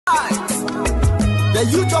the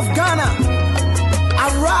youth of Ghana,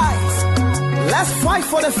 arise. Let's fight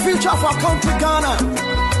for the future of our country, Ghana.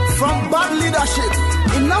 From bad leadership,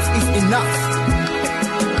 enough is enough.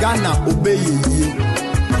 Ghana, obey you.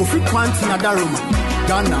 Kofi Kwanti Nadaruma,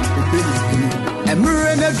 Ghana, obey you.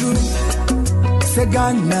 Emire Nedru, say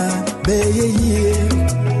Ghana, obey you.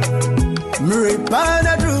 Mire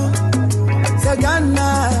Panadru, say Ghana,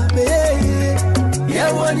 obey you. Yeah,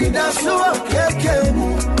 what did I show up?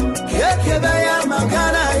 Keke baya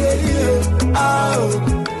Ghana, yeah. Oh,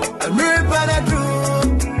 Mire Panadru,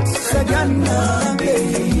 say Ghana, obey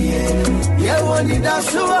you. Yeah, what did I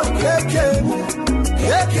show up?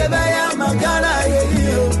 Keke baya Ghana,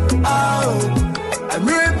 yeah. Oh,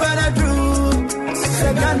 Mire Panadru,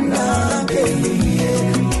 say Ghana, yeah.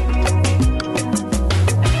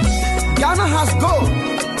 Ghana has gold,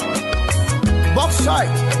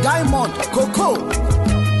 bauxite, diamond, cocoa,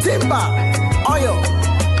 timber, oil.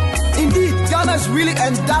 Indeed, Ghana is really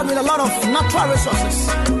endowed with a lot of natural resources.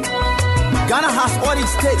 Ghana has all it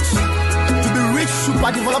takes to be rich,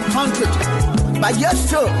 super developed country. But yes,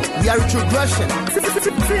 still, we are retrogression.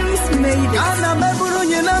 Ghana meburu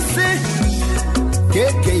nyinasi,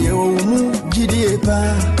 keke yomu jidiepa.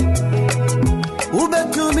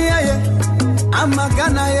 Ubetumi aye, ama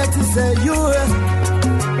Ghana yeti se yue.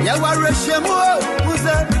 Yawa reshemu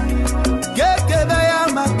uze, keke baya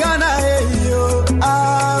Ghana yo.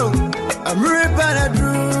 I'm ripping a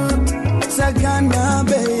dream, say Ghana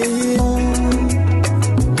baby.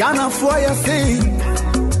 Ghana for your thing.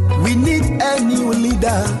 We need a new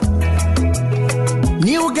leader.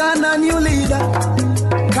 New Ghana, new leader.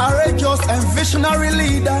 Courageous and visionary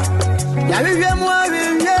leader.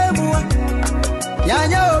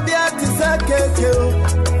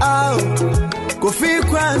 Kofi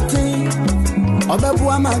Kwanti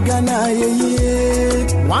Obebuama Ghana,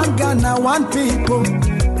 yeah. One Ghana, one people.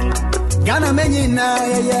 Ghana many na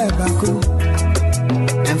yeah baku.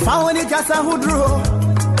 And found it as a hoodro.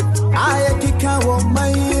 I kika wo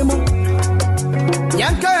maimu.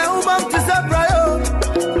 Yanka ubam to Sabrayo.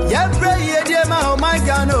 Yabra yedema o my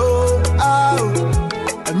Ghana. Oh,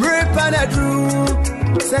 I'm ripping a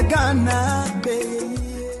drew. Say Ghana, baby.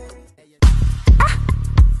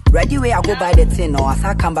 Ready way I go buy the thing or as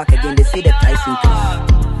I come back again, they say the price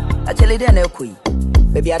increase. Actually, they're no queen.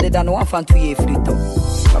 Baby, I did not want fun 2 years free talk.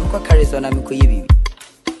 I'm going to carry on and I'm going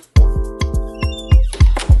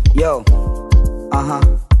Yo,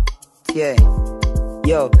 yeah.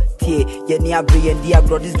 Yo, yeah, near Bri and dear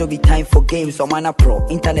bro, this don't be time for games or mana pro.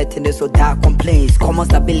 Internet in the so dark complaints. Common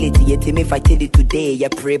stability, yet me if I tell it today, yeah,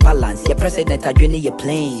 pray balance, yeah, president, I join your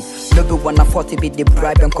planes. No be 140 be the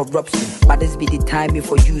bribe and corruption. But this be the timing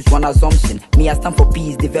for use one assumption. Me, I stand for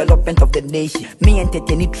peace, development of the nation. Me,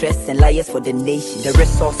 entertain interests and liars for the nation. The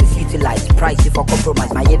resources utilized, price for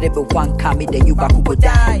compromise. My head be one come then you back who go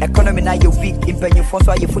die. Economy now you weak, impend your phone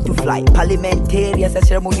so you foot to fly. Parliamentarians a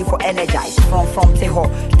ceremony for energize. From Teho,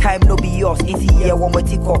 time no be yours. It's here one more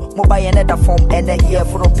tico. Mobile another form and a year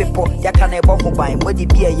for people. Ya can ever mobile. What the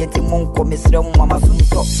beer yet in Monko, Miss Mama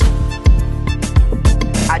Suso.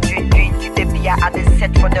 I drink the beer at the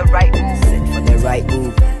set for the right move. Set for the right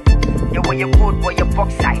move. Yeah, when you put where your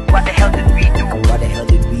box side, what the hell did we do? What the hell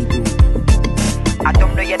did we do? I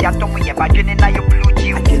don't know yet, I don't know yet, but drinking now your blue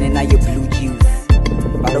juice. Drinking now your blue juice.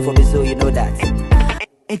 But over me so you know that.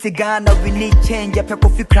 Into Ghana we need change, yeah,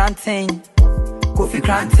 Kofi Kranting. Kofi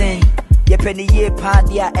Kranting. Yeah, penny year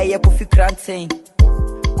party, yeah, Kofi Kranting.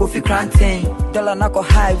 Kofi Kranting. Dollar nako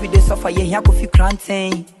high with the suffer, yeah, Kofi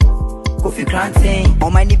Kranting. Kofi Kranting.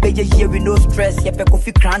 On my neighbor here with no stress, yeah,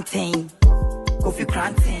 Kofi Kranting. Kofi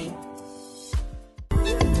Kranting.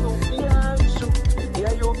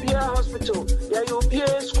 Yeah, you'll be a hospital. Yeah, you'll be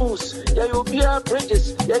a schools. Yeah, you'll be a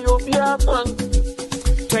bridges. Yeah, you'll be a fund.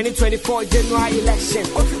 2024 January election.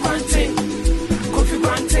 Kofi Kranting. Kofi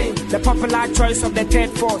Kranting. The popular choice of the third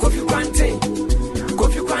force. Kofi Kranting.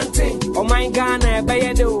 Kofi Kranting. Oh my Ghana,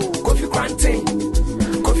 Bayado. Kofi Kranting.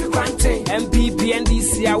 Kofi Kranting. MPP and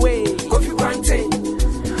DC away. Kofi Kranting.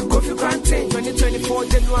 Kofi Kranting. 2024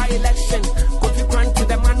 January election. Kofi Kranting,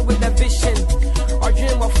 the man with the vision. Or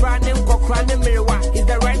dream of running, Kokrane Miriwa. He's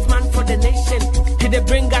the right man for the nation. He they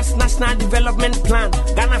bring us national development plan.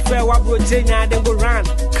 Ghana fair wabro Jenya, then go run.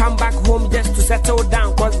 Come back home just to settle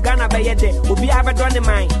down. Cause Ghana Bayede will be ever done in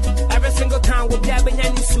mind. Every single town will be a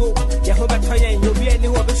Benyani show. Yehoba Toya and you'll be a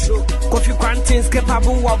new show. Kofi Kranting is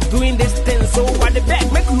capable of doing this thing. So what the back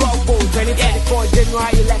make you all go 2024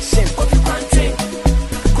 January election. Kofi Kranting.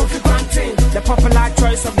 Kofi Kranting. The popular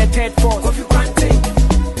choice of the third force. Kofi Kranting.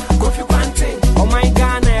 Kofi Kranting. Oh my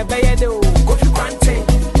Ghana, Bayado. Kofi Kranting.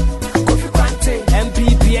 Kofi Kranting.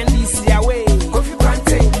 MPP and DC away. Kofi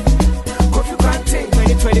Kranting. Kofi Kranting.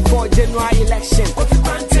 General election.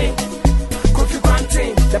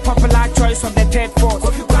 The popular choice of the third force.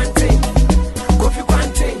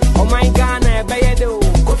 Oh my Ghana, Bayedo.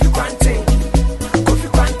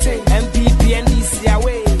 MPP, NDC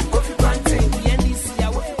away. NDC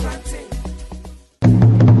away.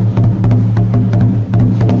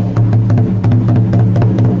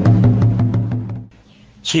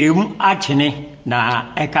 Chirum achene na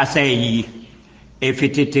ekasa yi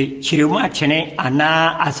efitete chirum achene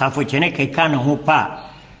ana asafo chene keka ne ho pa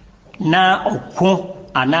na oko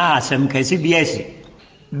ana asem kesi biesi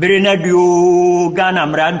bere na duo Ghana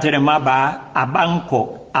mrantere maba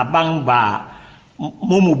abanko abangba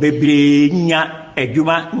mumu bebre nya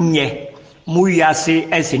adwuma nye mu yase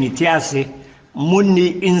eseniti ase munni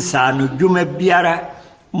insano dwuma biara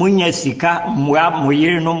munya sika mwa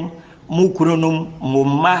moyirenom mukunum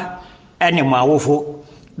mumma ene mawofo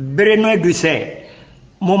bere no adu se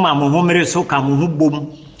mumma mo homere so ka mo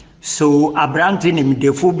hubom so abrante nim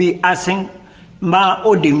defo bi asen ma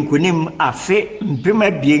odinkunim afe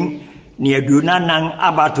mpema bien ne aduona nan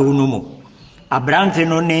abato no mu abrante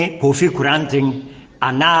no ne Kofi Kuranten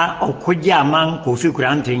ana okoje aman Kofi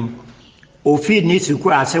Kuranten ofi ni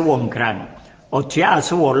suku ase wo nkran otua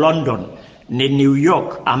ase wo London ne New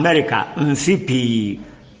York America mfipi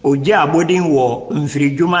oje abodin wo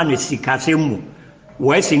mfiridwuma ne sikasemu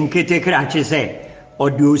wesi nketekra chese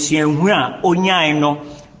odi osianhu a onyan no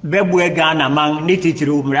bebu Ghana man ne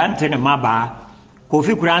titiri umrante ne maba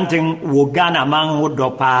Kofi Kuranten wo Ghana man wo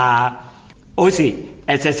dopa osi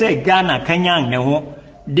esese Ghana kanyan ne ho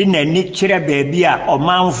di nani kire baabi a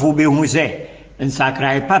omanfo behu se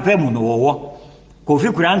nsakrai papa mu no wo Kofi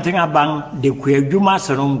Kuranten aban de kwadwuma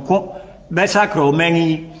soronko besakra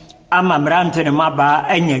omani ama mrante ne maba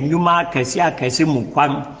enya nyuma kesi mu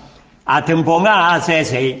kwan atemponga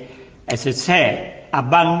asese esese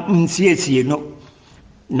aban nsiesie no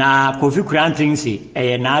na Kofi Kuranten si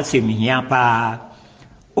na asemhia pa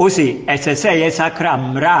osi esese yesakra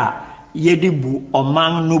mra yedibu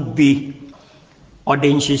oman no bi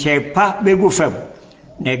ode nhihye pa begu fam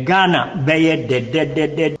ne Ghana beye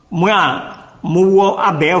dededede mu a muwo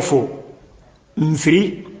abefo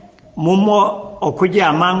mfiri mumo okoje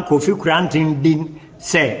aman Kofi Kuranten din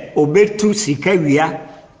se obetu sikawia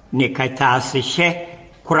ne katasehye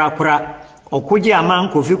kurakura okoje aman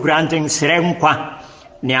Kofi Kuranten serenkwa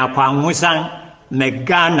ne akwanhusan me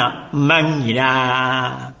Ghana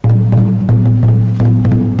manyira.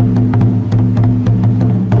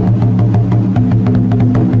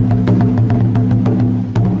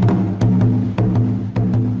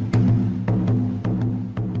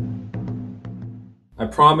 I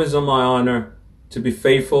promise on my honor to be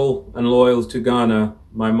faithful and loyal to Ghana,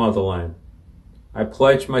 my motherland. I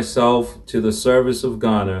pledge myself to the service of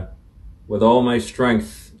Ghana with all my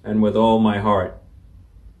strength and with all my heart.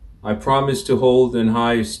 I promise to hold in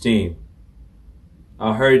high esteem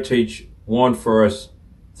our heritage won for us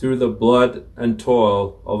through the blood and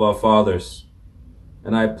toil of our fathers.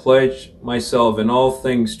 And I pledge myself in all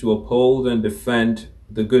things to uphold and defend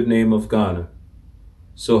the good name of Ghana.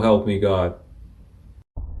 So help me God.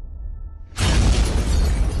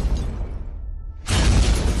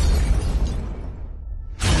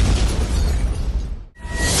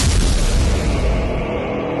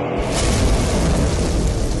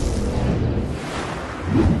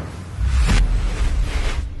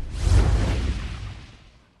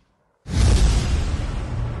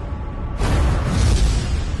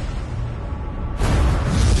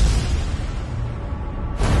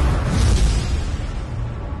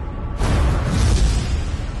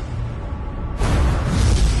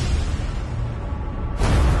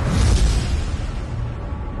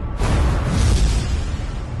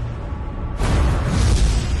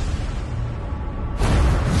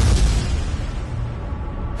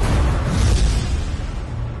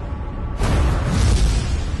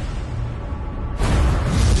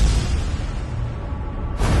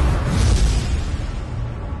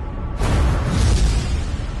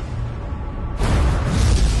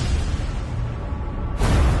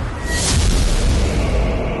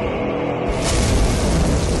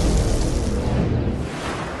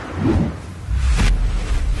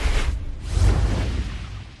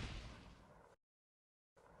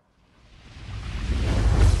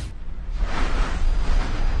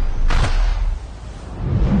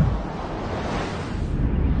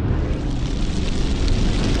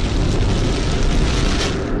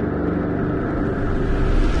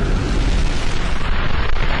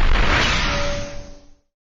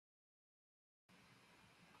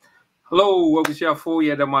 Hello, what was your 4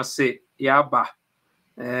 year damase yaba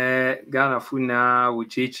Ghana Funa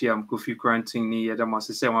Uchichi am Kofi Granting ni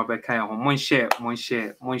Yadamasi say Wabeka mon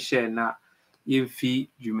share na yemfi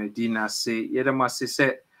Jumedina say Yadamasi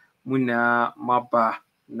say Muna Maba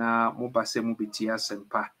na Mobase Mubiti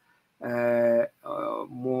Asempa.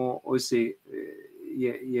 More ose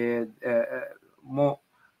more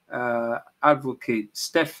advocate,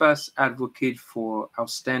 steadfast advocate for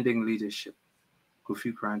outstanding leadership.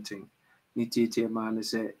 Kofi Granting. Nititi man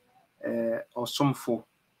say osomfo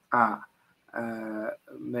a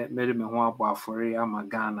mede me ho abɔ afɔre ama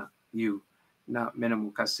Ghana you na mene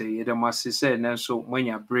mu ka sɛ yɛde mo ase sɛ nanso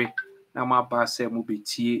moanya bere na moaba sɛ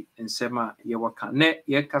mobɛtie nsɛm a yɛwɔ ka ne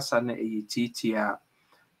yɛkasa na ɛyɛ tiitie a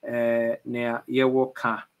nea yɛwɔ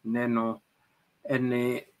ka ne no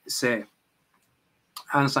ɛne sɛ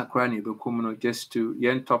ansa koraa na yɛbɛkɔ no just to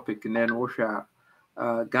yɛn topic ne no wohwɛ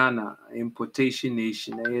a Ghana importation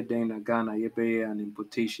nation ɛyɛ dɛn na Ghana yɛbɛyɛ an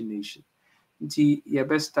importation nation. Nti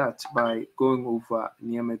yɛbɛ start by going over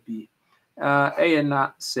nneɛma bi. Ɛyɛ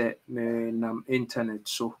na sɛ menam internet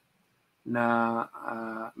so na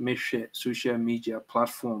mehwɛ social media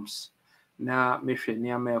platforms na mehwɛ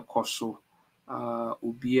nneɛma ɛkɔ so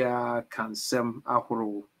obiara ka nsɛm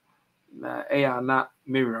ahorow na ɛyɛ na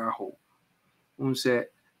mewerɛ ho. Sɛ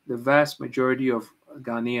the vast majority of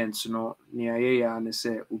Ghanaians no nea yɛyɛ ne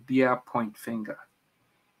sɛ obiara point finger.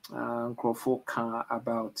 Nkurɔfo ka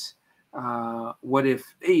about what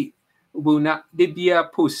if na de bia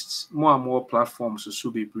posts more platforms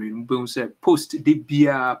so bebree mbom say post de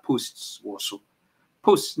bia posts wɔ so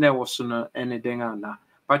post na wɔ so no anything ana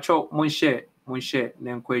pacho mon share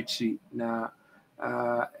na nkɔ akyi na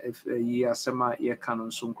if yi asɛm a yɛka no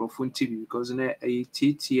nso nkurɔfo nti because na ɛyɛ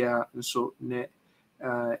tiatia nso na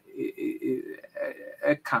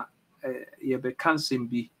ɛka yɛbɛka nsɛm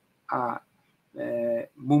bi a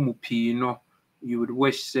mumu pii no you would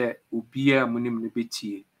wish that ubia munim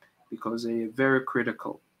betie because they are very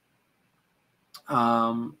critical.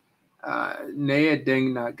 Na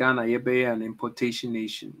deng na Ghana yebe an importation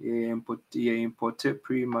nation. Ye imported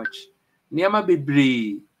pretty much. Niama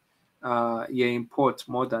bebree ye import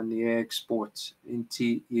more than ye export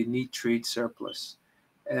until you need trade surplus.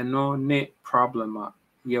 And no ne problem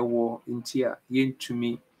ye war into yin to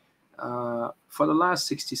me for the last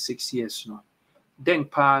 66 years no. Deng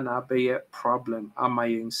pa na be problem ama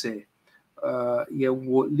yɛn sɛ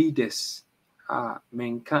yɛwɔ leaders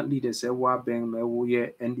menka leaders ɛwɔ abɛn ma ɛwɔ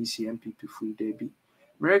yɛ NDC MPP fo da bi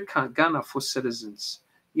America Ghana for citizens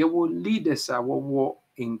yɛwɔ leaders a wɔwɔ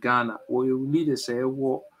in Ghana wɔyɛ leaders a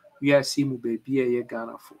ɛwɔ wiase mu baabi a ɛyɛ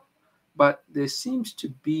Ghana for but there seems to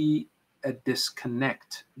be a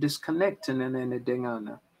disconnect in deng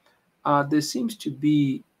ana there seems to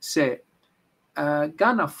be say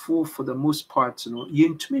Ghana for the most part, you know,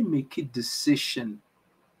 you make a decision.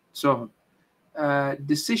 So,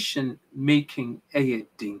 decision making a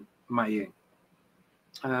thing, my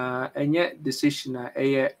and yet decision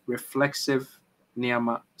a reflexive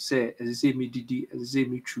niama say as me didi as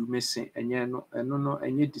me true missing and yeah no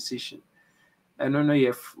any decision. And no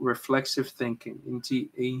you reflexive thinking into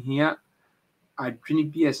in here I dream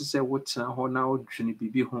be as I say what's now now dream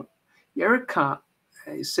be home. Yerika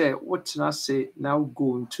say what can I say now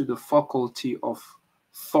go into the faculty of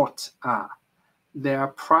thought there are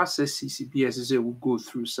processes BSS will go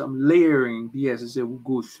through some layering BSS will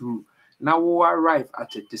go through now we'll arrive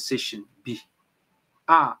at a decision B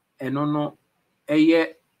and no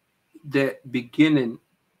the beginning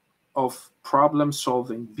of problem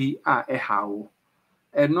solving B how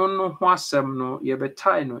and no wasam no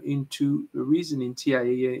yebeta no into the reasoning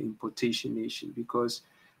TIA importation nation because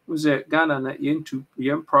was Ghana na into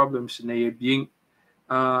young problems na being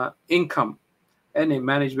income and a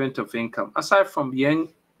management of income aside from young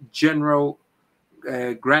general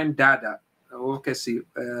grand data okay see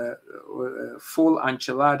full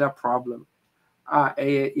enchilada problem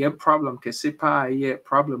a problem kese pa a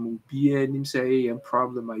problem be nim say a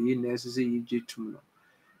problem a necessary jitum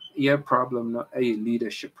problem no a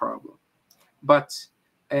leadership problem but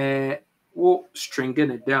we're stringing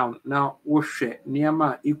it down now we're share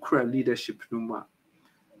niyama equal leadership numa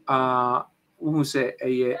who say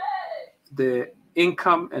the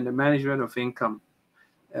income and the management of income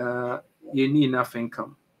you need enough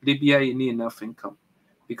income Libya you need enough income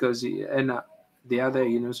because and the other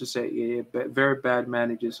so say very bad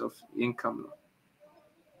managers of income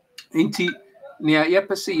inti nia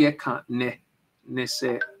yepese ye kan ne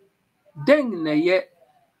say deng na ye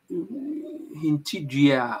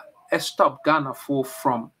hintidua stop Ghana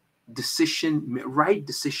from right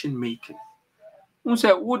decision making.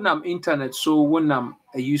 Say wonam internet so wonam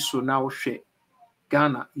a use so now share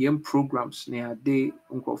Ghana yem programs near day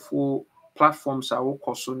for platforms are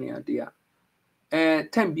wokɔ so ne ade a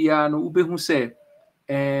time biara no wobɛhu sɛ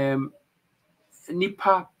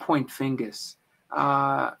nipa point fingers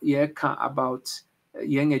yɛka about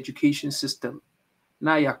young education system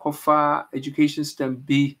na yakɔfa education system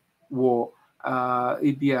bi wɔ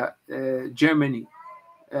ebia Germany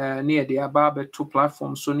ne yɛde aba abɛto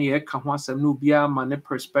platform so ne yɛka ho asɛm na obiara ma ne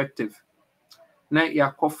perspective na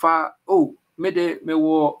yakɔfa me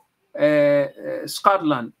wɔ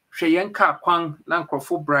Scotland hwɛ yɛn kaa kwan na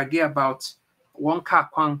nkurɔfo brage about wɔn kaa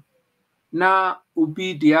kwan na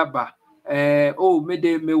obi de aba me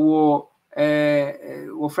wɔ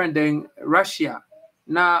friend in Russia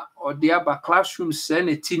na ɔde aba classroom sɛ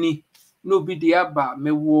ne tini na obi de aba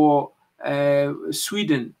me wɔ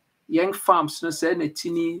Sweden young farms no sɛ ne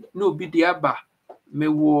tini na obi de aba me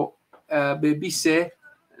wɔ baby sɛ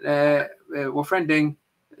wɔ friend in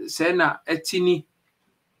sɛ na etini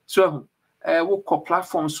so wokɔ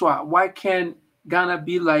platform so why can Ghana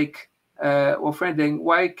be like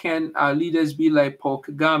why can our leaders be like Paul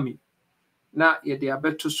Kagame na yɛde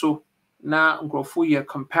abeto so na nkurɔfo yɛ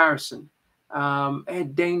comparison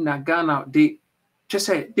den na Ghana de kyɛ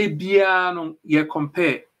sɛ de biara no yɛ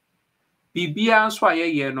compare biribiara nso a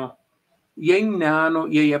yɛyɛ no yɛn nyinaa no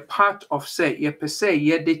yɛyɛ part of sɛ yɛpɛ sɛ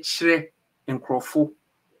yɛde kyerɛ nkurɔfo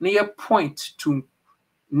na yɛ point to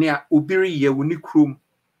nea obi reyɛ wɔ ne kurom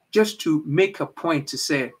just to make a point to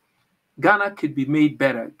say Ghana could be made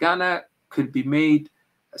better, Ghana could be made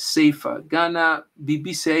safer, Ghana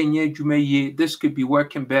bibi say this could be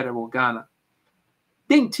working better with Ghana.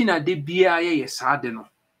 Then tina de biya ye no.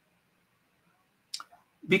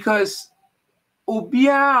 Because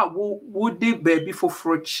obia would de baby for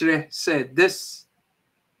fracture said this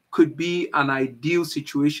could be an ideal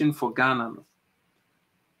situation for Ghana.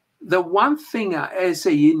 The one thing I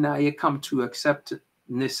say na you come to accept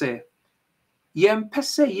ne say you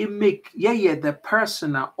make the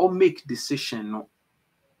person or make decision no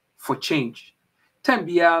for change.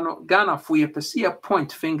 Tembiano Ghana for ye pese a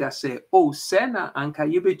point finger say sena anka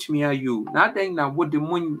yebetumi ayu na den na what the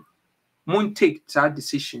moon take that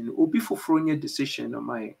decision obi foforo decision no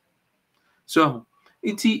my so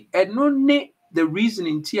iti no ne the reason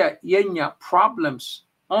intia yenya problems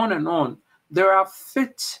on and on. There are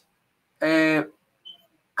fit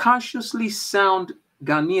consciously sound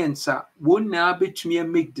Ghanaians won't now betumi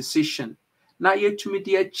make decision. Now yet to me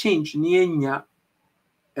dear change nienya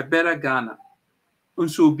a better Ghana.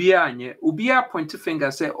 Unso ubia point finger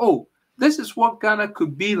say, this is what Ghana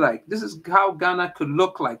could be like. This is how Ghana could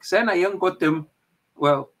look like. Say na young got them,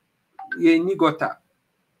 well, ye ni gota.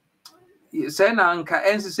 Say na anka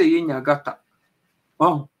ense say yenya gata.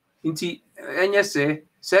 Inti enye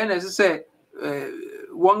say na say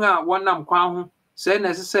wanga wanam kwan say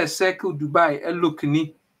necessary circle Dubai a look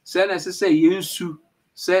ni say necessary yensu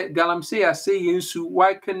say galamsey I say yensu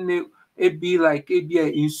why can it be like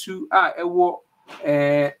ebia insu ewo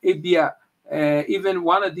ebia even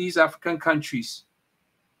one of these African countries.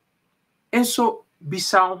 And so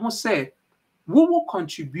bisa ho say what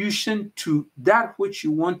contribution to that which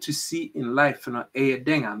you want to see in life no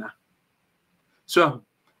dengana. So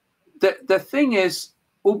the thing is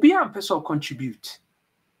obi person contribute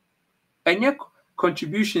and yet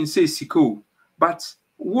contribution says siko, but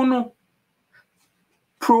wono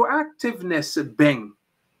proactiveness bang.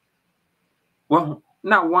 Well,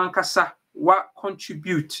 now one kasa what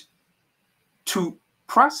contribute to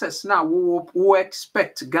process now we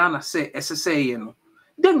expect Ghana say SSA you know.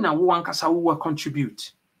 Then now one kasa we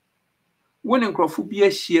contribute. When nkrofo bi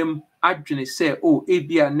ahiem adwene say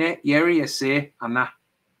ebia ne yere say ana.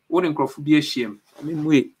 When nkrofo bi ahiem. I mean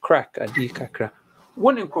we crack adi kakra.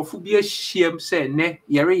 One nkrofo bi ahiem say ne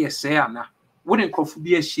yere say ana. One nkrofo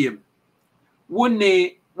bi ahiem.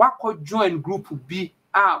 One wako join group bi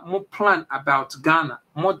more plan about Ghana,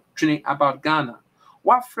 more training about Ghana.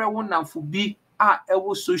 What friend one namfo bi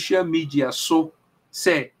ewo social media so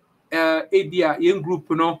say ebia yen group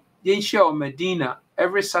no yen share Medina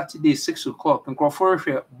every Saturday 6 o'clock and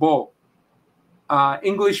Crawford ball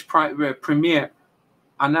English Premier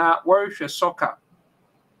and Warrior soccer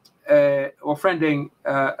or friending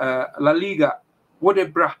La Liga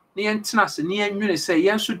whatever ni entnas ni enwene say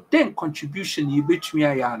yen so den contribution yi betumi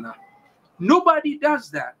ayana. Nobody does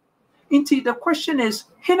that. Indeed, the question is,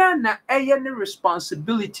 hina na any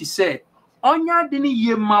responsibility say, onya dini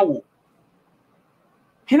ye mawo.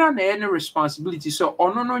 Hina na any responsibility so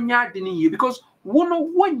ono no nya dini ye because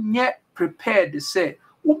one yet prepared to say,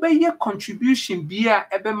 ube ye contribution biya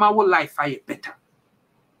ebe mawo life aye better.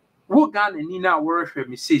 Wo Ghana ni na worship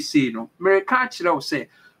me say no. America chira say,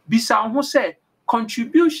 bisa ho say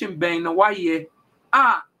contribution ben na wa ye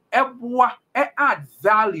eboa add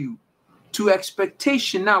value to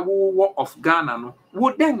expectation na wo of Ghana no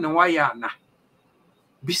wo den na waya na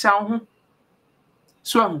bisa ho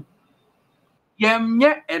so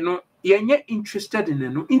yenye eno yenye interested in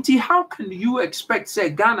eno nti how can you expect say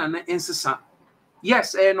Ghana na insisa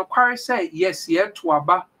yes no kware say yes yet to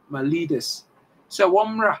aba my leaders so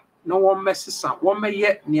womra no one mesisa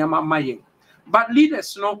womeye niama maye but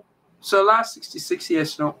leaders no so last 66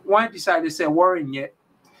 years no one decided to say warren yet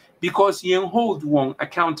because yen hold one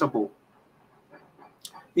accountable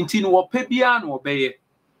inti no pebia no obeye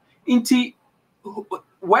inti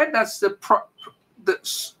where does the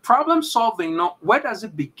problem solving no where does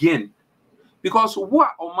it begin because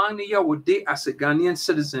what omania would day as a Ghanaian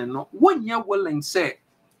citizen no one year willing say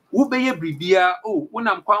wo beye bribia oh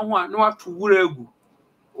wonam kwa ho a no atu wuragu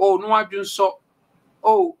oh no adwun so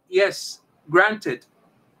oh yes granted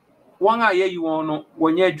one aye you want no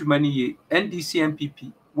wonye adwuma ni ye NDC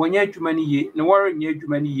MPP wonye adwuma ni ye no warren nye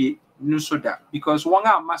adwuma ni ye no so that because one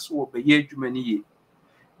a mass wo beye adwuma ni ye.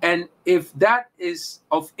 And if that is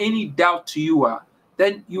of any doubt to you,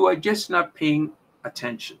 then you are just not paying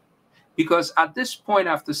attention. Because at this point,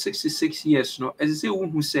 after 66 years, as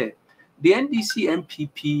who said, the NDC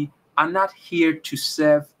MPP are not here to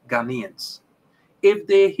serve Ghanaians. If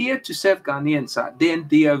they're here to serve Ghanaians, then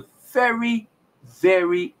they are very,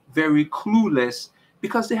 very, very clueless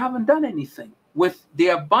because they haven't done anything. With the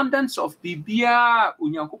abundance of Bibia,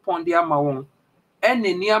 Unyankopon dia mawon, and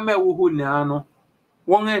Niame wuhu neano,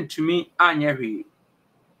 wongen to me anyari.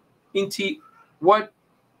 Inti, what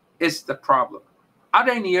is the problem?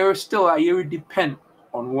 Other in here still I depend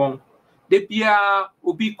on one. The bia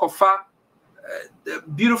ubi kofa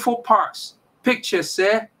beautiful parks. Pictures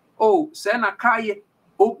say, oh, sena kaye.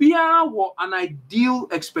 Obia wo an ideal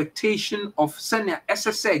expectation of senya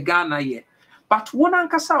SSA Ghana ye. But one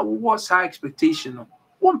ankasa was high expectation.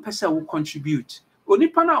 One person will contribute.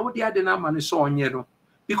 Onipana wo the adena maniso onyero.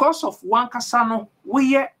 Because of one kasano,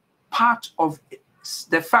 we are part of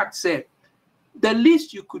the fact say the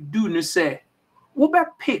least you could do is say we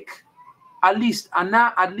better pick at least and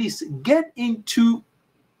now at least get into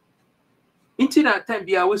that time.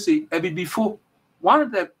 I would say before one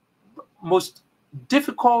of the most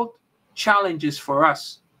difficult challenges for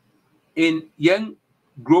us in young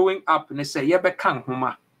growing up and they say yebe kan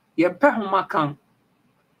homa yebe homa kan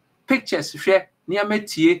pictures share near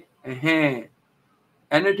metie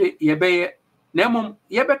and it yebe nemum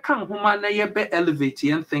yebe kan homa na yebe elevate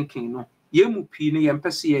and thinking no yemu pi ne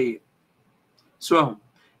yempese so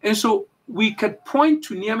and so we could point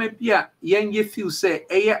to near bia yen ye feel say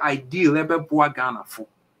ideal ebe boa Ghana fo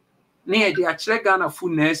na ye de akire Ghana fo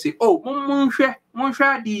na say oh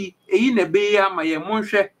monhwe di eyi na be ya ma ye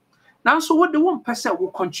monhwe now so what the one person will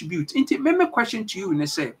contribute into me question to you and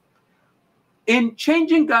say in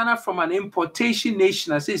changing Ghana from an importation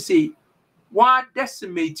nation as they say why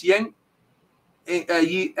decimate young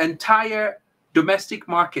entire domestic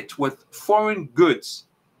market with foreign goods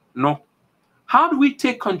no how do we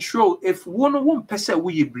take control if one person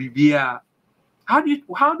we bribia how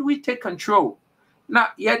do we take control now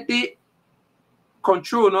yet the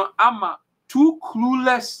control no ama too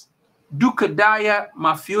clueless Dukadaya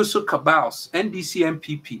mafioso cabals NDC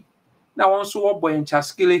MPP now also what boy in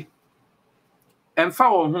chaskele and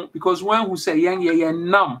follow because when who say young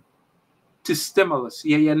numb to stimulus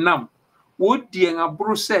numb would the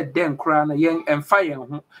abro said then crown young and fire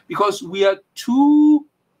because we are too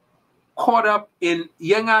caught up in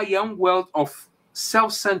young world of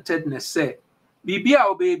self-centeredness say bibia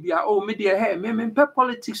o baby oh media hey me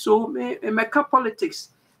politics so me politics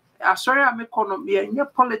sorry I'm economy and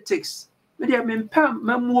politics media me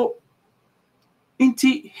memuo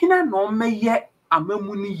inti hina no meye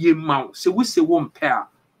amamu ni ye ma se we say one pair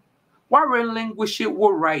what relinquish it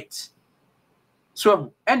will right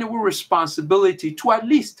so any responsibility to at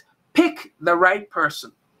least pick the right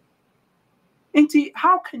person inti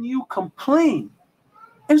how can you complain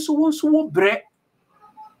and so bre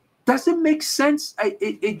does it make sense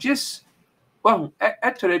it just well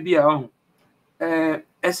actually be as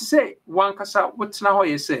I say one kasa what's now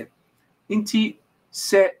you say inti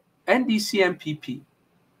say NDC MPP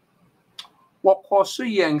what cause so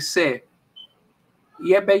young say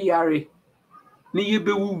yebe yare ni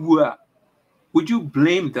yebe wuwa would you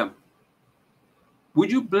blame them? Would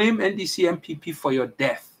you blame NDC MPP for your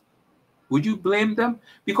death? Would you blame them?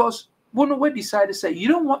 Because one way decided to say you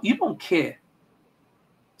don't care.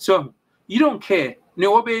 So you don't care.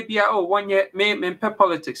 No baby, oh 1 year me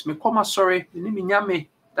politics. Me come sorry, me nyame.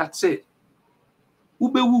 That's it.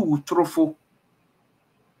 Ube wu trofo.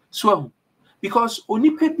 So because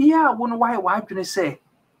only pebia one why gonna say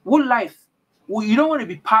what life. Well, you don't want to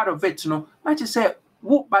be part of it, I just say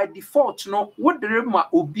by default, no, what the rema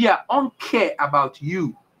obia on care about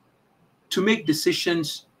you to make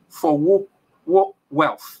decisions for wo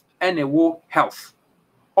wealth and a wo health.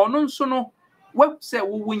 Or no, so no, what say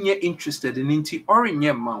when you're interested in inti or in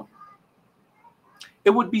your mouth. It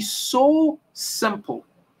would be so simple.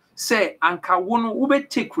 Say, anka wono ube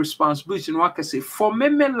take responsibility no aka say for me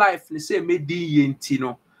life, ne say me di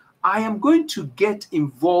yentino. I am going to get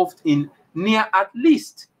involved in near at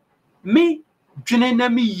least me dwene na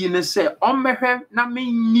me yine say omehwe na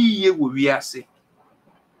me niye wo wiase.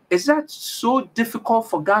 Is that so difficult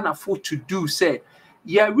for Ghana folk to do? Say,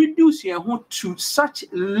 yeah, reduce your home to such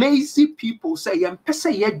lazy people. Say, yeah,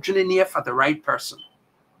 pesa ye dwene for the right person.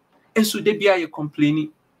 And so they be a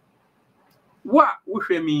complaining. What with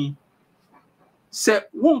me? Say,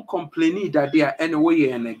 won't complain that they are anyway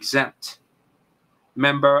an exempt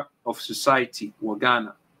member of society or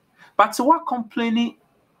Ghana. But so what complaining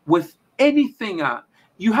with anything,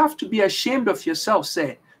 you have to be ashamed of yourself,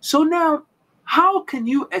 say. So now, how can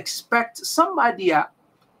you expect somebody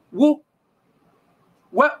who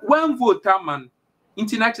when vote man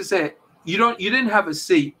internet to say you didn't have a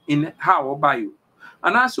say in how or by you?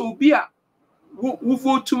 And also be a who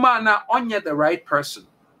vote to man on the right person.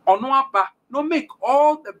 Or no make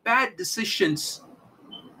all the bad decisions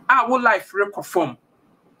our life reconform.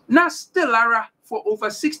 Now still Lara for over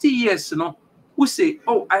 60 years, who say,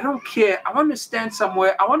 oh, I don't care, I want to stand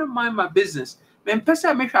somewhere, I want to mind my business.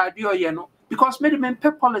 Because maybe men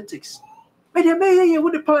pay politics. Maybe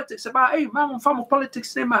with the politics about hey man from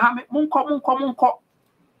politics name Mohammed munko.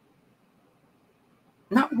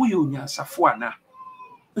 Now we unya safuana.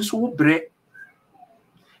 So bre.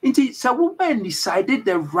 Inti sa wo ben decided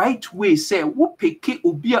the right way say wo peke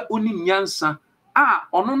obia oni nyansa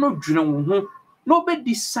ono no dwene wo ho no be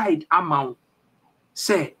decide amount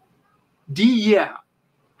say the year.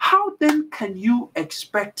 How then can you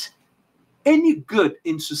expect any good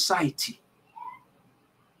in society?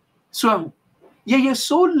 So you're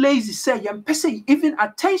so lazy say you're even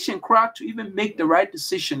attention crowd to even make the right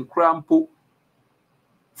decision crampo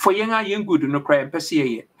for young good no cry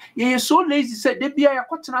and you're so lazy said they be a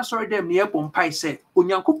quatana sorry them near Pompai said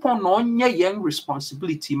Unyankupon no young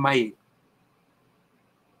responsibility my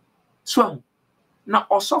so now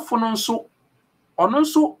also for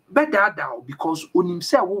so better down because on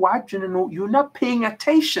himself what you know you're not paying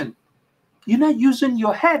attention, you're not using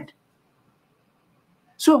your head.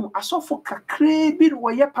 So I saw for kakrebi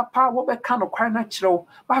where your papa what be kind of quite natural,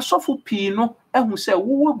 but I saw for pino and who say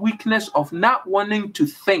what weakness of not wanting to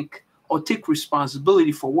think or take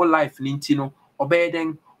responsibility for what life nintino or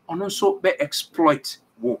bedding or also be exploit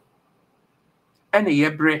wo. And a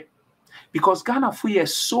yebre because Ghana fu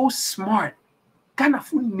is so smart. Ghana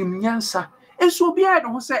fu nimnyansa. And so be I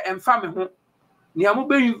don't say and family home. Nia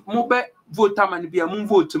mobe vote man be a moon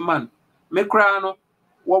vote man. Me crano.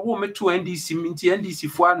 What will me to NDC into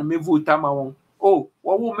NDC for and me vote am oh,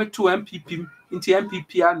 what will me to MPP into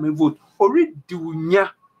MPP and me vote. Ori dunya,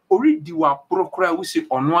 ori diwa procra we say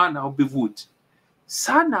on one now be vote.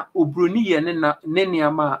 Sana obroni ye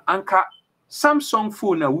neniama anka Samsung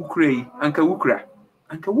phone na wukre anka wukra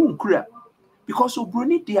anka wunkra because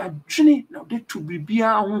obroni they are journey now they to be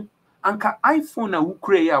bia anka iPhone na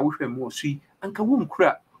wukra ya wohwe mo sui anka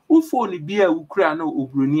wunkra wo phone bia wukra na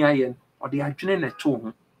obroni ayen or they are journey na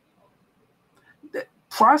to the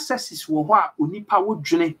processes were what onipa wo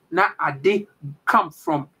journey na ade come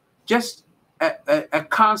from just a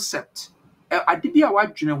concept ade bia wa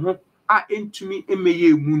journey ho into me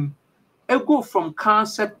emeye moon. It go from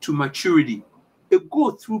concept to maturity. It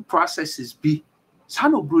go through processes be.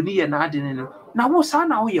 Sano bruni ya na adene na wo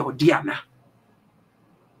sana wo ye odiana.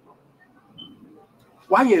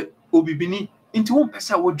 Why obibini into one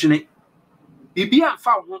pesa wo dwene. Bibi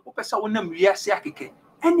amfa wo pesa wo nam wiase akeke.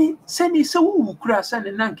 Eni seni se wo kura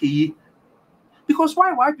sene nanke yi. Because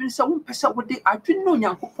why dwene se wo pesa wo de adwene no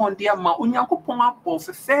Nyankopon de ama Onyankopon abɔ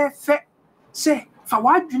fefefe say fa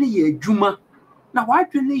wadwene ye adwuma na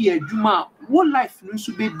wadwene ye adwuma wo life no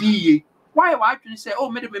so be die why wadwene say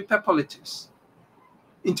oh me me politics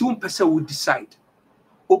into one person will decide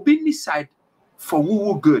obi decide for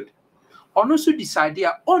who good ono so decide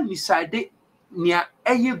ya on decide nia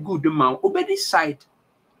eye good man obi decide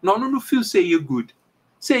no no feel say you good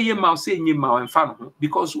say ye ma say nye ma en fa no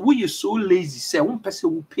because we are so lazy say one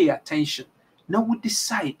person will pay attention now we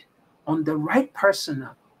decide on the right person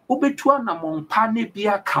obetua na monpa ne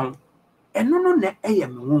bia kan eno no na eye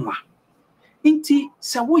me wonwa nti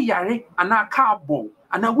se wo yare ana ka abo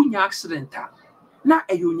ana wunya accident na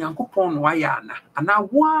eye Onyankopon no aya ana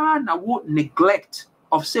wa na wo neglect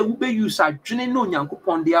of say wo be use adwene no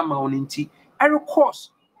Onyankopon de ama on nti every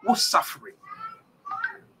course wo suffering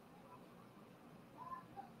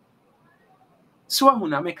so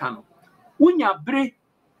ahuna meka no wonya bere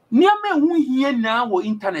niam ehu hie na wo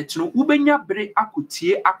internet no wobenya bere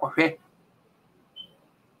akotie akohwe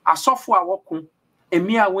asofo a woko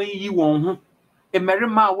emi a wanyi won ho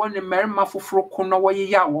emerima a won emerima foforo ko no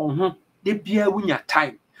woyeya won ho de bia wonya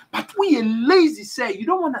time but we are lazy say you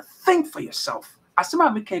don't want to think for yourself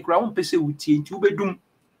asema meka kra won pese wutie nti wobedum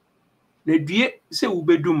na due say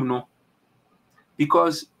wobedum no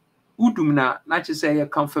because udum na che say a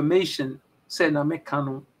confirmation say na meka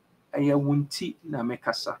no aya wunti na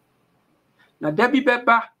mekasa na dabi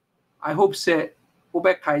beba I hope say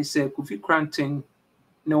obekai say Kofi Kranting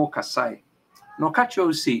na okasai no catch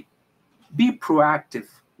you say be proactive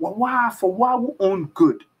for our own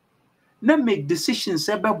good na make decisions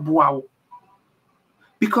ebe boawo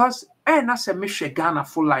because na say me hwe Ghana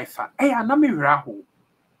for life na me raho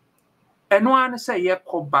eno an say ye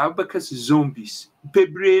koba because zombies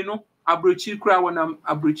bebre no abrochi kura wona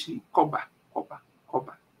abrochi koba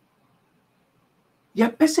ye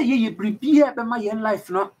pese ye bribia be ma ye life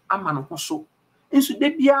no ama no so inso de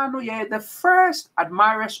bia no ye the first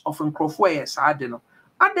admirers of nkrofo yes ade no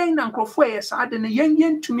aden na nkrofo yes ade no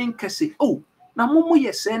yen tumi nkese oh na momo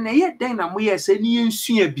yes na ye den na mo yes ni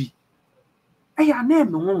yensua bi eya na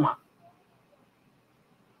eme nwa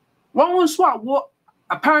won so awo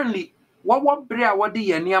apparently what bre a wode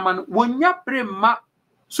ye niama no wonya bre ma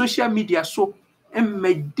social media so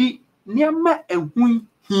emmedi niama ehun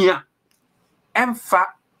hia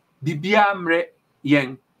emfa bibia mre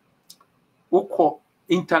yen wokọ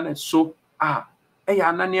internet so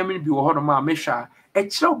eya na niam bi wo hodo ma mehwa e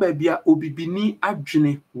kire ba bia obibini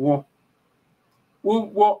adwene wo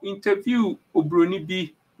interview obroni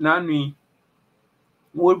bi na anu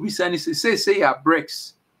wo bisani say ya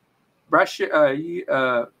breaks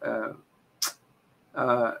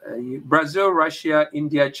Brazil, Russia,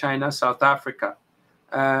 India, China, South Africa.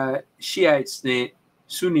 Shiites ne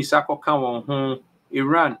Sunnis akoka won ho,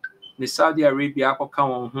 Iran ne Saudi Arabia akoka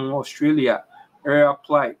won ho, Australia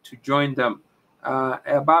applied to join them.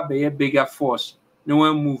 About a bigger force, no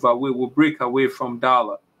one move away, will break away from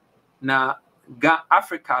dollar. Now,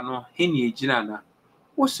 Africa no hini jinana.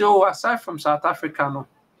 Also, aside from South Africa no,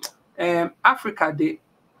 Africa de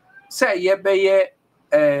say ye be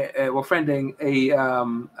we're friending a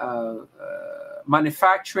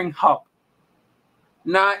manufacturing hub.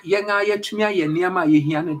 Now, yenga yetumia ye niama ye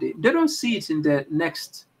hiane de. They don't see it in the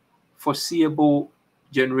next foreseeable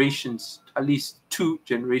generations, at least 2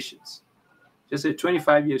 generations. Just say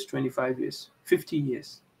 25 years, 50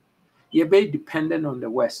 years. You're very dependent on the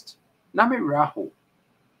West. Name raho.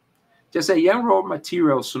 Just say young raw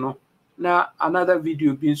materials, you know. Now another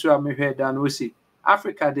video being so I heard and we see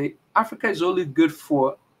Africa is only good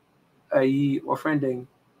for a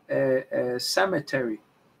cemetery.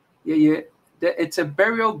 It's a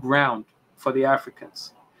burial ground for the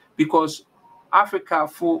Africans because Africa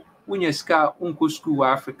for unyeska unko school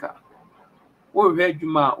Africa. Wo hwe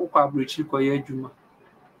djuma ukọ abrochi koye djuma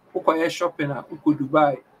ukoye shopping uko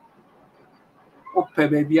Dubai upe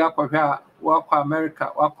baby akọhwe wakọ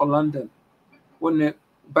America wakọ London wone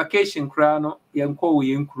vacation kra no yenko wo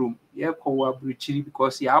yenkrum yekọ wo abrochi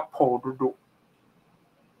because ya Paul dodo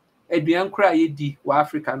eduan kra yedi wa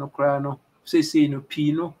Africa no kra no say no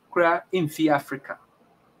pi no kra infi Africa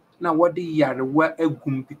na what the yarewa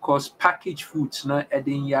egum because packaged foods na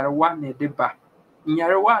edin yarewa na edeba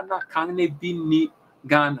nyarewa na kan na bi ni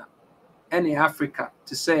Ghana and Africa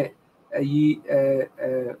to say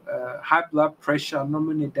high blood pressure,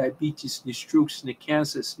 normal diabetes, the strokes, the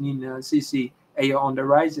cancers, ni say on the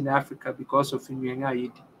rise in Africa because of inyenga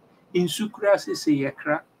yedi. In sukra say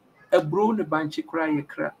yekra, a bro ne banchi kra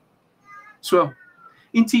yekra. So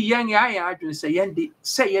inti yang ya adwin say yende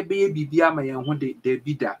say ye be bibia ma yen ho de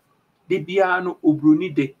bida. De bia no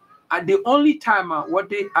obroni de. At the only time what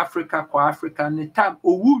the Africa kwa Africa ne time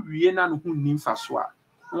owu wie na no hu nimfa so a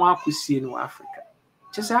won akosie no Africa.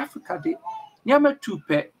 Just Africa de nyama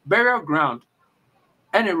tupe burial ground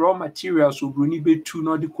and raw materials obroni be tu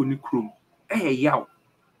no de koni krom. Yaw.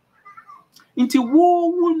 Inti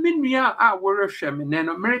wo menua a worehwe me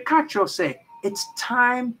no America cho say it's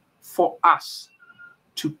time for us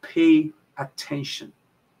to pay attention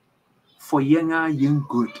for younger young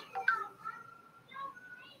good.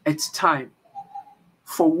 It's time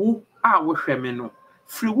for wo worehwe me no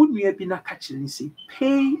free wo nua bi na ka kire say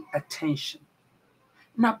pay attention.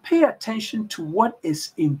 Now pay attention to what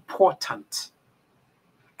is important.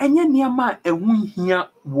 Enye niama ehun hia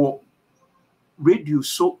wo radio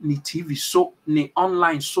so ni TV so ni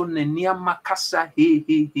online so ni niama kasa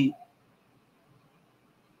hey.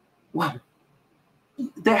 Well,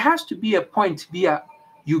 there has to be a point be a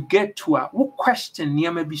you get to a what question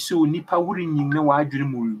near maybe so nipa wouldn't you know I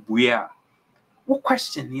dream what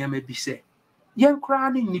question near maybe say young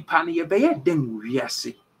crying nipa ye be den we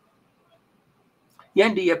say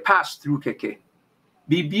yen de ye pass through keke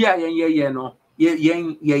bibia ye no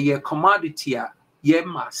ye commodity ye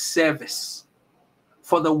ma service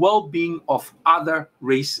for the well-being of other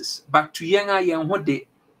races but to yen what de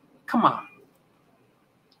come on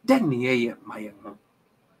then ye my yen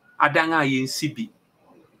adanga yen sibi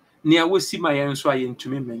nea wosi ma yen so ayen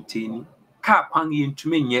tumi maintain car pan yen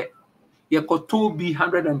tumi nye ye koto bi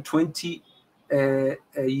 120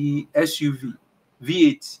 SUV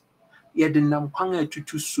V8 ye de nam kwan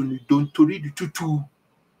atutu so ni dontori di tutu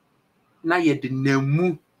na ye de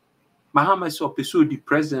namu Mahama so peso di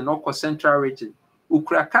president or central region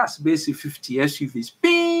ukra cars base 50 SUVs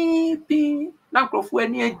ping na krofo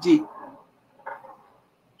ani age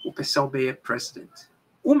upesa be president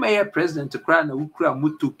Umaya president kra na ukra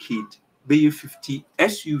motorcade be 50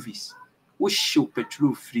 SUVs we show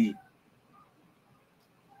petrol free.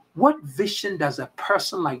 What vision does a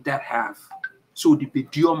person like that have? So the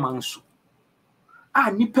bedio manso.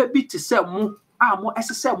 Nipa bi te say mo mo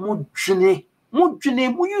esese mo dwene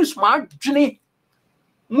mo use ma dwene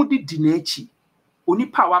mo di dinachi.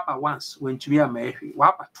 Onipa wapa once when to me amehwe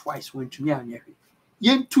wapa twice when to me anyehwe.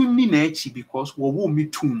 Yentu ni na echi because wo me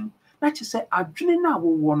tum. Na che say adwene na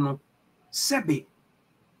wo no sebe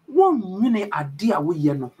one minute idea we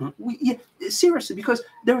ye no seriously because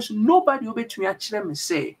there is nobody who between actually me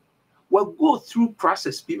say we'll go through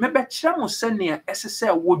process be maybe chamo senia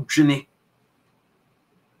SSL wo dwene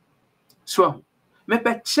so maybe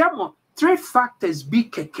chamo 3 factors be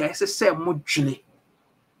keke SSL mo dwene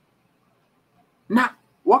na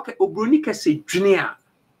waka obroni ka say dwene a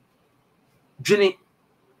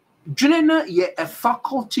dwene na ye a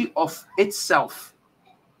faculty of itself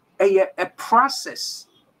a process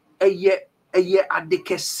a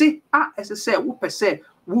adekese as I say wo pese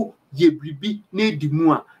wo ye bribi na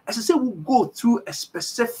edimu a as I say we go through a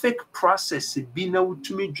specific process bi na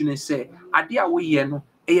wutumi dwene say ade a wo ye no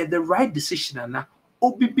the right decision ana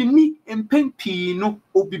obibini empempi no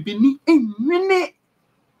obibini enwene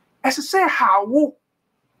as I say how wo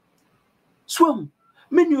so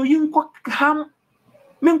meni oyinko ham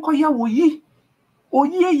menko ya wo yi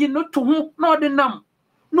oyi no to ho na odinam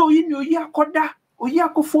no yi ni oyi akoda oyi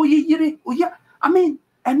akofo yire oyi I mean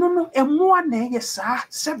no emo na ye sa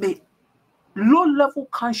sebe low level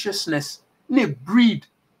consciousness ne breed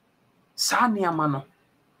sa ne amano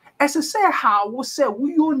as I say how we say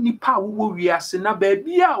we nipa wo wiase na ba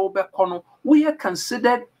bia obekọ no we are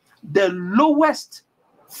considered the lowest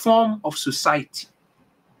form of society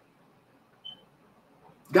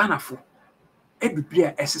Ghana fo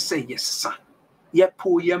ebibria as I say yes sa ye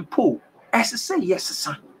po as I say yes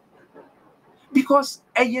sa because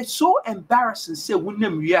it's so embarrassing say we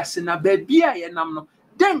name wiase na ba bia ye nam no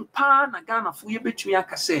den pa na Ghana fo ye betumi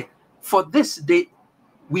aka say for this day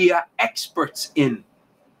we are experts in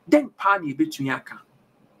den pa na ye betumi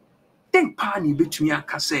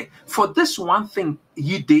aka say for this one thing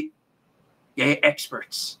ye did ye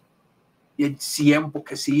experts ye CM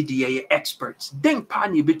book say ye experts den pa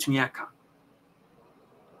na ye betumi aka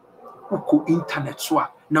uko internet so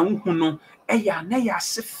a na hu no eya na ya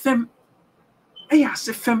sefem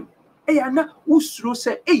eya na usuro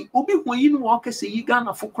say obi hu yi no wo ka say yi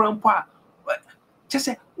Ghana fo krampo a just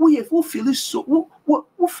say we feel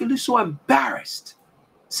so embarrassed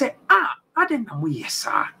say I didn't know yes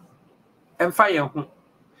and fire hu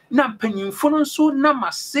na mpanyimfo no so na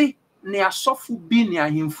mase ne asofu bi ne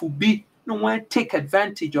ahemfo bi no want take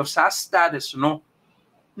advantage of sa status no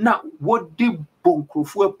na what di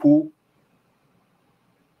bonkrofo apo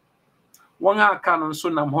one aka no so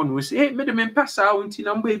nam ho no say me de me pasa wonti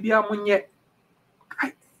na mba bia monye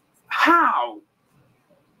how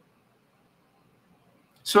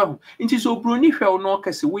so it is obroni hwe no ka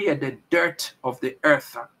say we are the dirt of the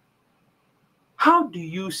earth. How do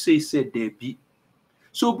you say there be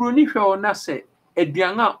so obroni hwe na say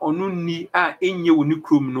aduan a onu ni a enye woni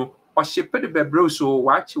krom no o hyepe de bebre so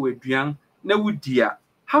wa che waduan na wudia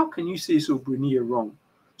how can you say so obroni is wrong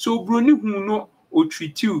so obroni hu no o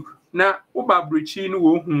treat you na oba brechi no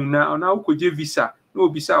wo hu na ukoje visa no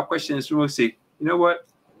obisa questions no say you know what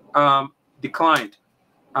declined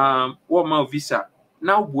what my visa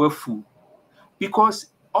now worthful because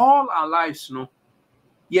all our lives no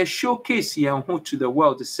ye showcase ye ho to the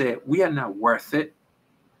world to say we are not worth it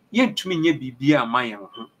ye ntumi nye bibia amayan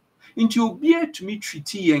ho nti obi atumi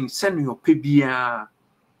treat yen send your pebia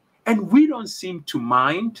and we don't seem to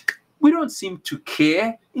mind we don't seem to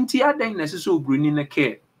care nti adan na so obruni na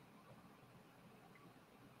care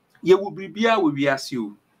ye will be we ask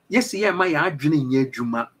you. Yes, yeah, my adrenaline ye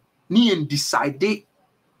juma. Ni and decide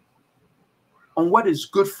on what is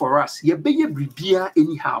good for us. Ye be ye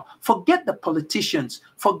anyhow. Forget the politicians,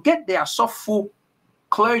 forget their softful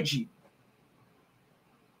clergy,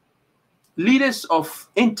 leaders of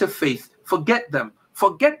interfaith, forget them,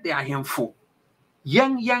 forget their handful.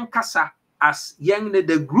 Young kasa as young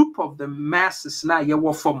the group of the masses na ye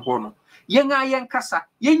were from hono. Young kasa,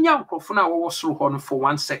 young crofuna was through hono for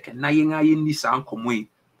 1 second. Na young this uncle.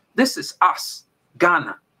 This is us,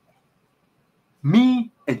 Ghana.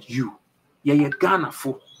 Me and you. Ye Ghana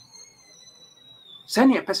for.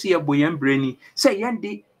 Send your person your boy and brainy. Say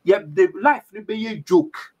yendi, the life ni be ye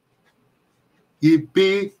joke. Ye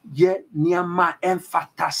be ye niama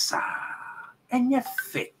emphatasa. And ye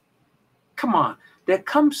fit. Come on. There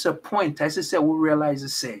comes a point, as I said, we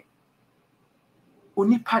realize, say,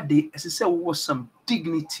 Onipade, as I said, we was some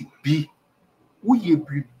dignity be. We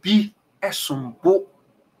be a some bo.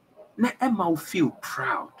 Na Emma feel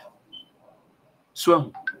proud.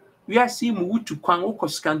 So, we are seeing we to Kwang,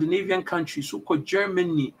 Scandinavian countries,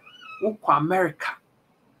 Germany, America.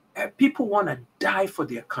 People want to die for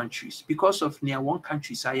their countries because of near one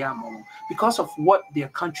country's because of what their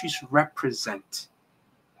countries represent.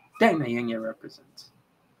 Then na represent.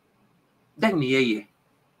 Then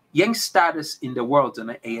young status in the world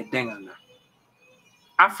and a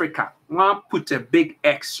Africa want put a big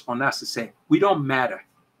X on us to say we don't matter.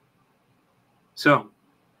 So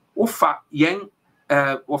ufa young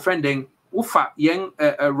offending ufa young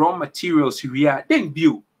raw materials we are then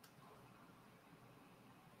build.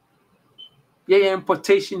 Yeah,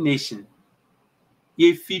 importation nation.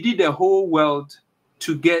 Ye feed the whole world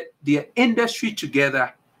to get their industry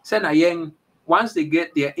together. Send a young once they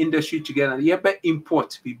get their industry together, they better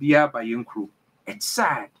import BBR by young crew. It's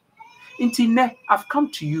sad. Internet, I've come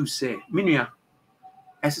to you, say, Minia,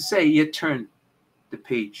 as I say, you turn the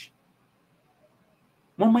page.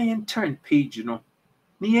 Mama, you turn page, you know.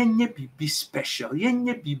 Ni yenye be special,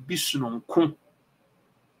 yenye be sunon kun.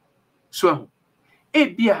 So,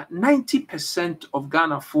 ebia 90% of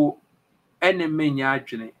Ghana for enemy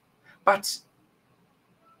nyajene, but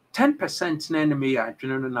 10% na enemy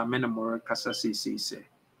nyajene na menamore kasa say.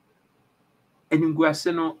 And in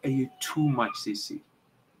Guaseno, too much say.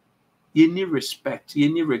 You need respect,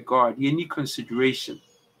 you need regard, you need consideration.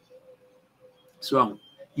 So,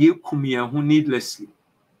 you come here who needlessly.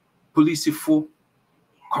 Police for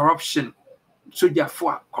corruption, soldier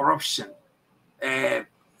for corruption,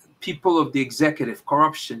 people of the executive,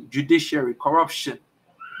 corruption, judiciary, corruption,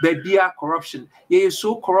 babia corruption. Ye is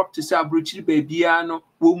so corrupt to say abruchiri babia no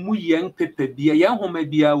wo mu yen pepe bia yen homa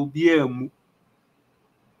bia obi mu.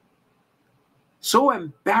 So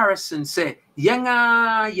embarrassing say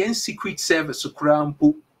yen secret service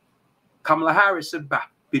ukrampo Kamala Harris ba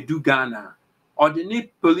bedu Ghana or the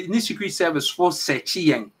ni secret service for search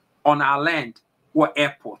yen on our land or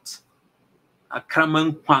airport. A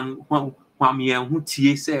kraman kwam yen hu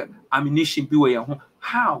tie say ammunition bi we yen ho.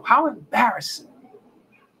 How embarrassing.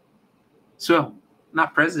 So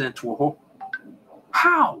not president wo ho.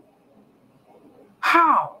 How?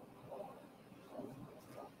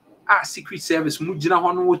 Secret service mujina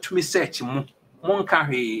hono wotumi search mu monka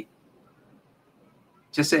hwe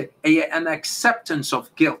just say an acceptance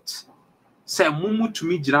of guilt say mumu to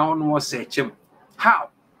me jina hono search him. How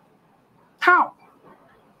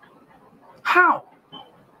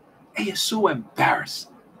so embarrassed.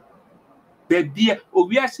 Baby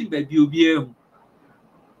obi asin baby obi ehu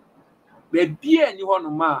baby ani hono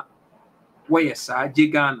ma where sa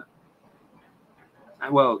Ghana.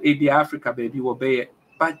 Well, AB Africa baby will be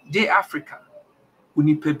but J Africa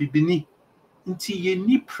unipe bibini nti ye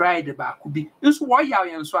ni pride ba ko bi nso wo yaw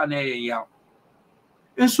yen so ana ye yaw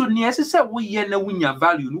nso ni ese se wo ye na wunya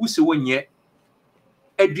value no wo se wonye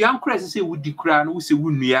aduan kura ese se wo di kura no wo se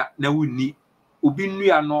wunua na wunni obi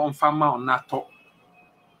nnua no mfa ma onato.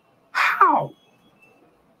 How?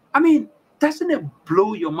 I mean, doesn't it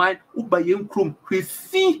blow your mind? Uba yen krom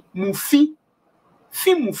fi mufi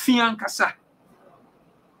ankasa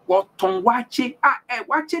Waton wache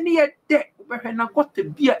wache ni ye de obehwe na gote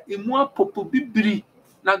bia emu apopo bibiri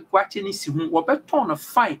na wache ni si hu obeton na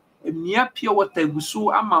fine emia pure water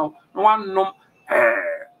gusu ama no wanom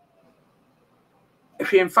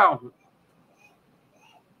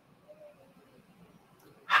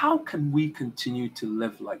How can we continue to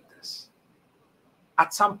live like this?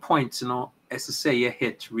 At some point, as I say, you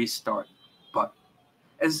hit restart, but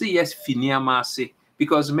as I say, yes, finiama say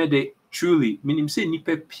because maybe truly, meaning say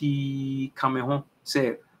nipe pi coming home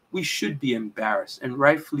say we should be embarrassed and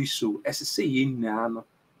rightfully so. As I say,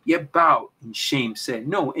 you bow in shame, say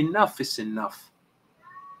no, enough is enough.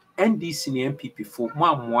 NDC and MPP for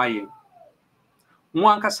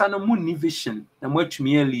one kasa no mu ni vision na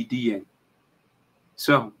mwatumi lead yen.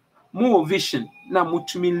 So more vision na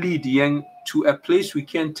mutumi lead yen to a place we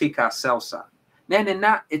can take ourselves at. Then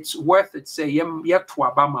na it's worth it say yem to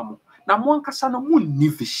abama mo. Na mo kasa no mu ni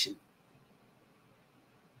vision.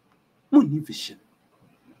 Mu ni vision.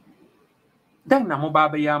 Then na mo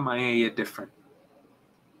baba ya ma different.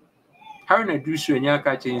 Haruna Drusu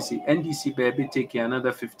Nyaka Chensi, NDC baby take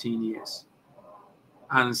another 15 years.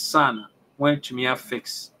 And Sana went to me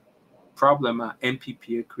fix problem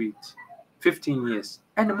MPP create 15 years.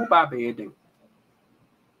 And the mobile bedding.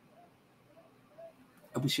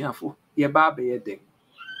 Abusiafo, ye baba yeding.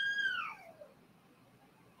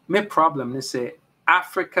 My problem is say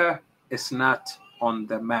Africa is not on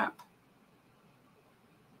the map.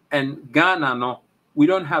 And Ghana, no, we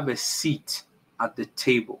don't have a seat at the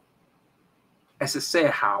table. As I say,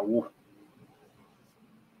 how?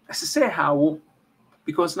 As I say, how?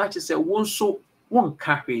 Because not just say one so one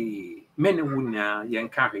carry many wunya yen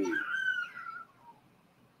carry.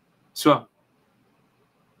 So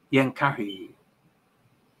yen carry.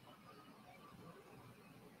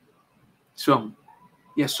 So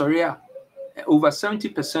yes, sorry, over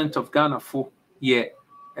 70% of Ghana folk, yeah,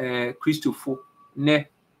 Christopher, ne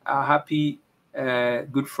a happy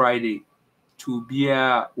Good Friday to be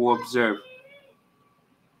or observe.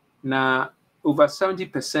 Now, over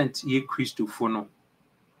 70% ye Christopher no.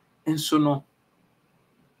 And so no.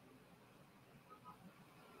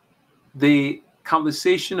 The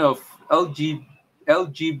conversation of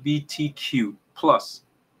LGBTQ plus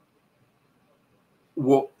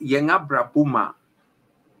wo yenga brabuma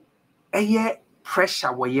eye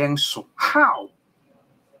pressure wo yen so. How?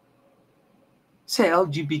 Say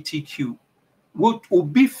LGBTQ would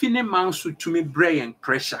obi fine man so to me brain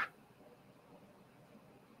pressure.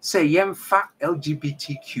 Say yen fa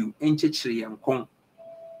LGBTQ enchechire yen kon.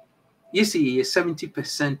 You see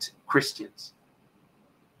 70% Christians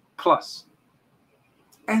plus.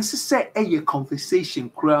 And so say a conversation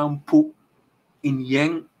crown po in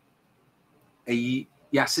yen a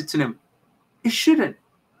ya sitting him. It shouldn't.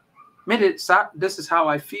 This is how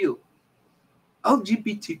I feel.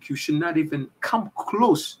 LGBTQ should not even come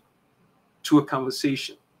close to a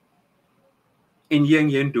conversation in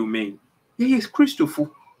yen domain. Yes, Christopher.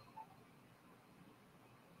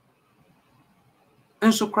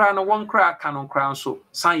 And so cry no one cry canon crown so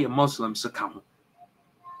sign Muslims account.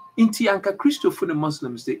 Inti anka Christopher the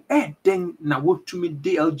Muslims they then na what to me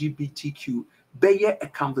the LGBTQ be a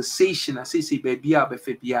conversation I say baby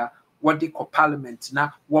befebia what they call parliament na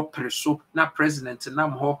what preso na president na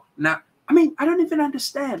mo na I mean I don't even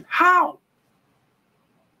understand how.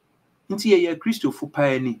 Inti ye Christopher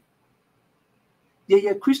paeni.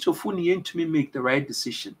 Ye Christopher ni to me make the right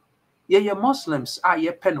decision. Yeah, Muslims are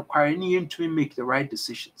ye pen acquiring to make the right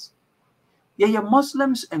decisions. Yeah,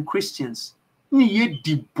 Muslims and Christians ni ye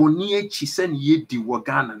di bonie chisen ye di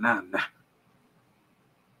wagana nana.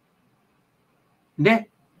 Ne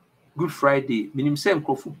Good Friday, minim sem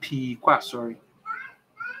krofu pi kwa sorry.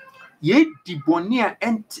 Ye di bonia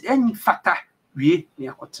en fata we ni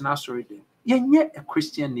akotena sorry den. Ye nye a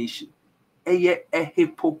Christian nation. Eye a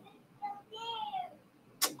hippo.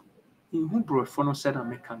 In who bro for said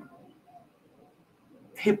American.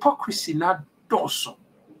 Hypocrisy not dorsal.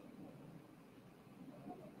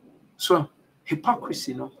 So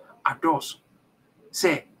hypocrisy no adores.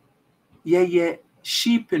 Say, yeah,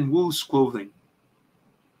 sheep in wolf's clothing.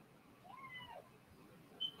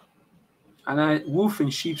 And wolf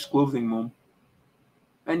in sheep's clothing, mom.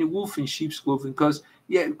 And wolf in sheep's clothing, because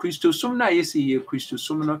Christosumna yes,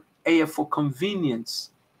 Christosumna for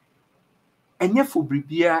convenience. And yet for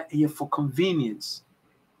bribia for convenience.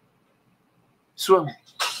 So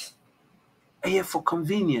for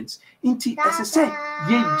convenience. Inti as I say,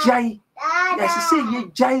 ye jai. As I say, ye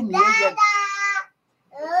jai ni ye.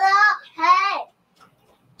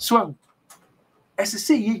 So as I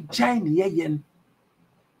say, ye jai ni ye.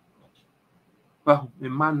 Well, the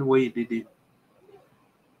man way did it.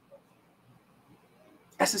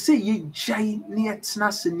 As I say, ye jai ni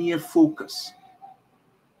etnas near focus.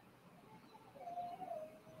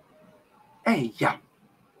 Hey, yeah.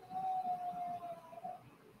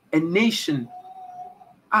 A nation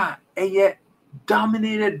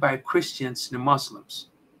dominated by Christians and Muslims.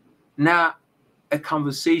 Now, a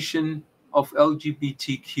conversation of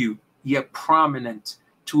LGBTQ, prominent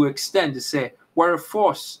to extend to say, we're a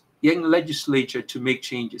force, young legislature to make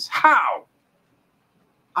changes. How?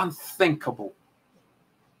 Unthinkable.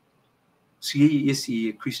 So,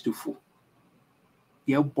 ye Christopher.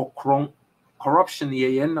 Bokron. Corruption,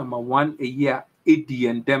 number one, a year, 80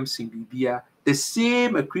 and them sing bibia. The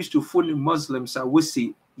same a Christopher Muslims are we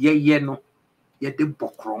say ye no ye de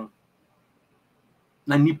bokron.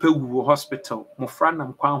 Na nipa wu hospital mofra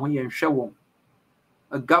nam kwan ho ye nhwe won.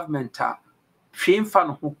 A government hwemfa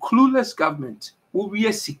no ho clueless government wo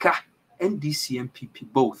wie sika NDC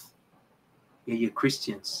MPP both. Ye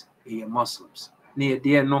Christians, ye Muslims. Near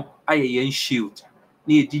there no aye shield.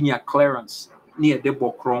 Near dinya clearance. Near de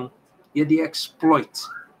bokron. Ye de exploit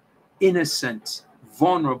innocent,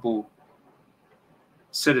 vulnerable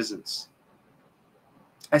citizens.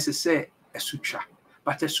 As I say, a sutra.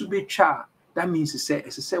 But a subecha, that means as I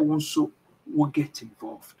say, one so will get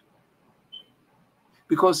involved.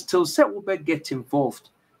 Because till say we get involved,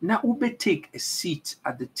 now we take a seat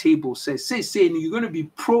at the table, say you're going to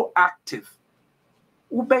be proactive.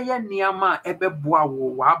 Ube ya niyama ebe bua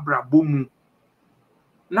wo wabra bomu.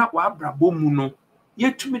 Na wabra bomu no.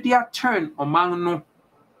 Ye tumidia turn omang no.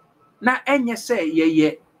 Na enye say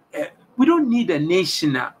we don't need a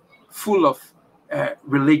nation full of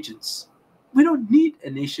religions. We don't need a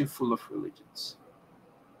nation full of religions.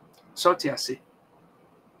 So I say,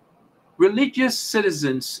 religious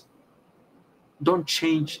citizens don't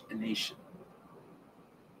change a nation.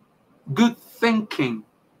 Good thinking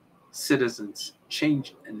citizens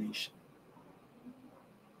change a nation.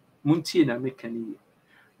 Munti na mekani.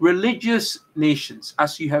 Religious nations,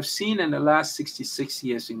 as you have seen in the last 66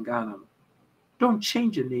 years in Ghana, don't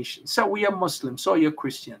change a nation. So we are Muslims, so you're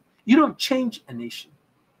Christian. You don't change a nation.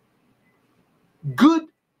 Good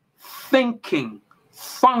thinking,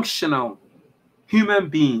 functional human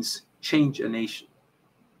beings change a nation.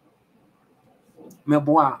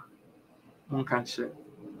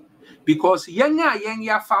 Because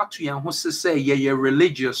yenya fatu yan who say ye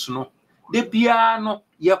religious no. De bia no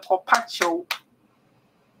ye kopacho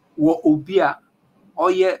wo obia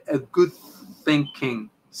or ye a good thinking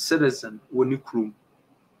citizen wonikrum.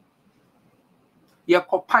 Ye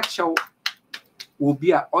kopacho will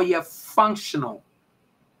be a functional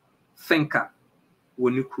thinker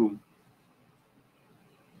wonikrum.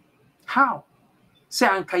 How? Say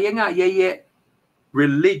ankayenga ye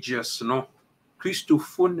religious no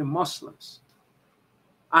Christophone Muslims.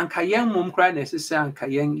 Ankayeng mum cry necessary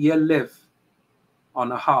ankayeng ye live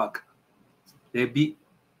on a hog. They be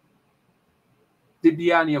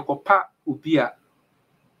ani kopa ubia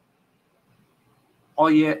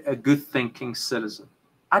or ye a good thinking citizen.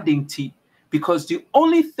 Adinti. Because the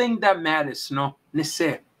only thing that matters, no, they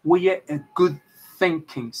say, we're a good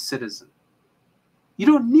thinking citizen. You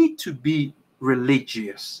don't need to be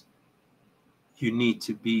religious. You need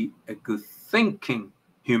to be a good thinking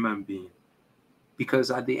human being.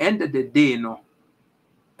 Because at the end of the day, no,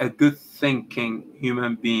 a good thinking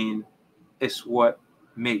human being is what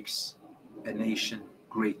makes a nation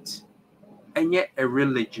great. And yet a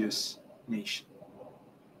religious nation.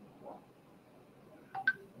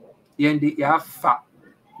 Yendi yafa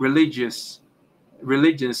religions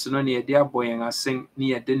no near dear boy and I sing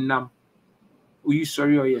near dinam. You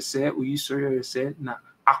sorry or you say na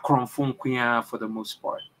akronfon queen for the most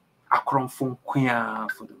part. Akronfon queen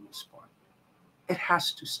for the most part. It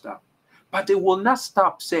has to stop. But it will not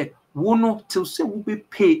stop, say, wono till say we be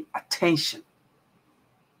pay attention.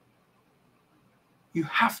 You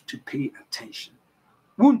have to pay attention.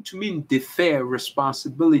 Won't mean defer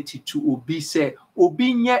responsibility to obi say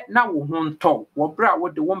obi nye na wo honto wo bra wo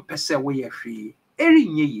de 1% we yehwe eri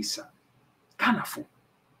nye yisa kanafo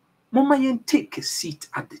mama yen take a seat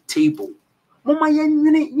at the table mama yen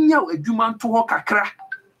nwene nya adwuma nto ho kakra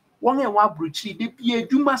won e wa bruchi de bia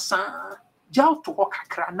adwuma sa jaw to ho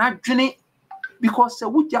kakra na dwene because se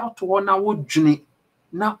wo jaw to ho na wo dwene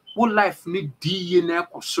na wo life ni die na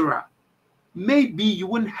ekosora maybe you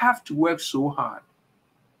wouldn't have to work so hard.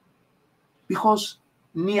 Because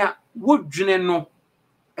near would no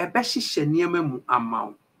a beshisha near memu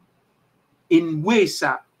amount in ways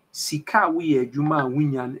sika we a juma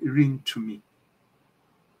winyan ring to me.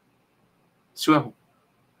 So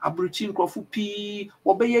abruchin kofupi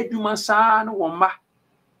obey juma san woma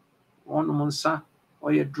on monsa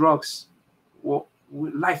or your drugs or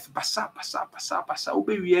life basa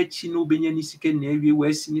obey we chino benyani sike nevi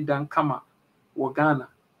west ni dan kama wagana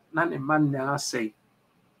nan a man na say.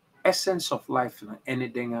 Essence of life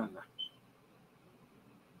anything.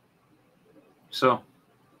 So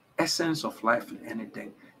essence of life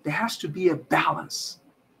anything. There has to be a balance.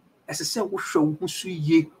 As I said, we show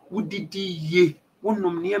ye, we did ye,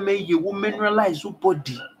 one near me, you will mineralize your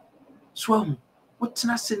body. So what's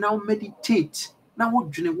not say now meditate. Now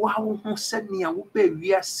what you know who said me I will be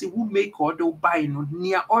we are see who make order buy no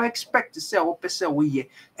near or expect to say or person we ye.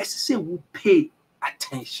 As I say, we pay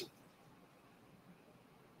attention.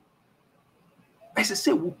 As I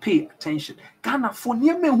say, we pay attention. Ghana for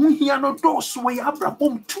near me who hear no door so we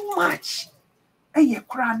abrabom too much. Hey,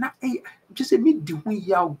 crana, hey, just a mid when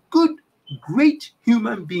you are good, great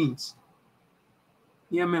human beings.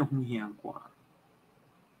 Near me who hear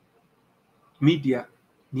media,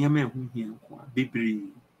 near me who hear Bibri.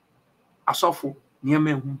 Asofo, near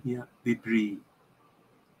me who hear Bibri.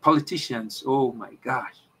 Politicians, oh my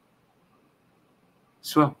gosh.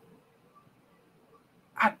 So,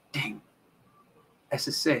 I think, as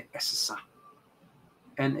I say,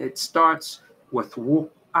 and it starts with wo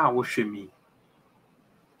me.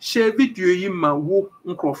 Share video yi ma wo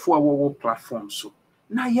nkrofo a wo platform so.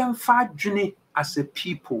 Na yemfa adwene as a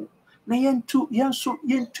people. Na yentu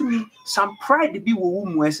me some pride bi wo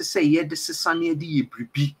mu as say ye de sesa na ye de ye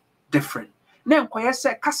bribi different. Na enkoye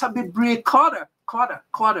say kasa bebre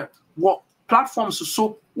clutter wo platforms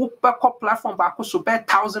so wo back platform back so be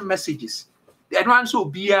 1,000 messages. The advance will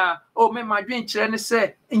be oh me my dream chere ne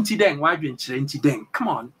say inti den wa dream chere inti den. Come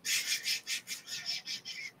on.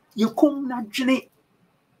 You come na dwene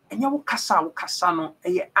and you kasa no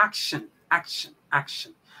action.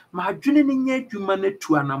 Ma adwene ne nya adwuma na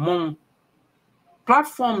tu anamon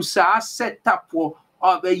platforms are set up or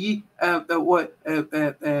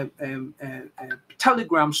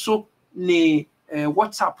Telegram so ne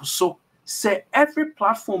WhatsApp so say every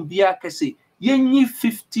platform be a say yenyi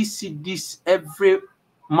 50 cedis every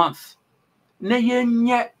month na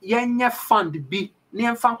yenya fund be na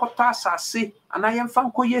yemfa nkota asase ana yemfa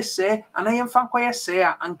nkoye se ana yemfa nkoye se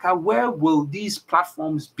anka where will these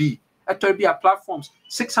platforms be atobi be platforms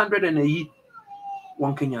 600 and a year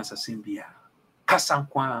one Kenya asase bia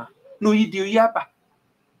kasankwa no yidio yaba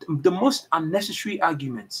the most unnecessary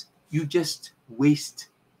arguments you just waste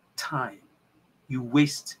time you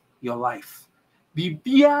waste your life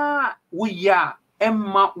bibia wo ya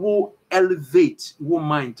emma wo elevate wo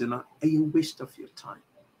mind na a waste of your time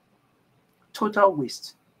total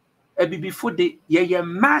waste. Before they yeah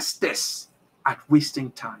masters at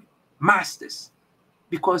wasting time. Masters.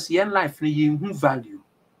 Because your life ye who value.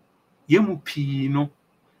 Ye mu pi no.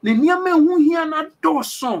 Ne niame hu hia na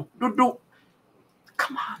doso. Do.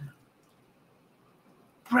 Come on.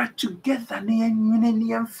 Pray together ne enwene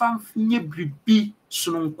ne emfam nye bribi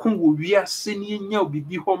sononkon wo wiase ne nya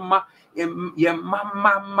obibi homa ye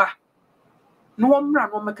mama. No amra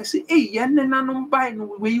no make say eh ye ne nanom bai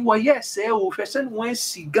no we yes eh o hwese no wan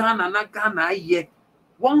si Ghana na Ghana aye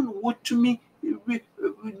one would to me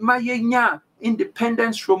my nya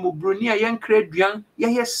independence from obroni a yen kraduan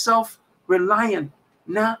ye self reliant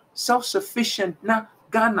na self sufficient na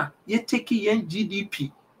Ghana ye take yen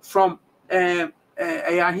GDP from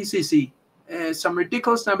he says some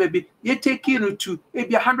ridiculous number be ye take to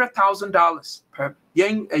maybe $100,000 per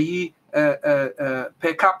yen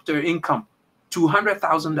per capita income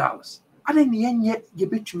 $200,000. I didn't yet you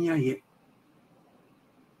bet me here.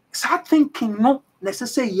 Start thinking no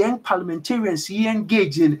necessary young parliamentarians ye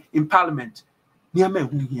engage in parliament. Near me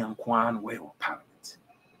who young kwan way or parliament.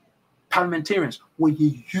 Parliamentarians were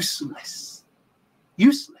useless.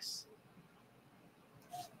 Useless.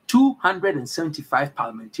 275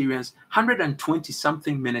 parliamentarians, 120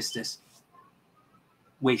 something ministers.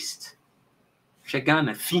 Waste.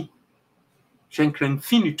 Shagana fi. Shankran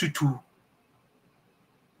fini tutu.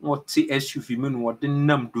 What see SUV men what the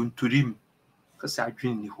num don't to him because I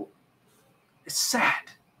dream the hope. It's sad.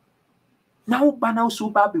 Now, but now so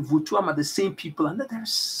bad vote am the same people, and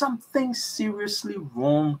there's something seriously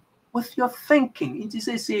wrong with your thinking. It is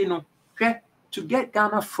say you know, okay, to get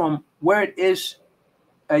Ghana from where it is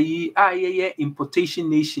importation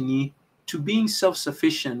nation to being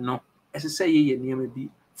self-sufficient, no, as I say,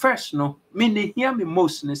 first, no, mean they hear me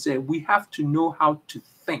most and they say we have to know how to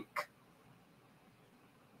think.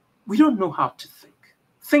 We don't know how to think.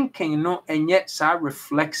 Thinking, no, and yet it's a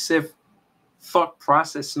reflexive thought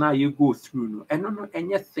process now you go through, no, and no,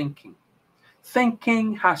 and yet thinking.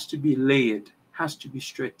 Thinking has to be layered, has to be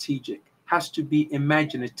strategic, has to be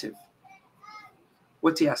imaginative.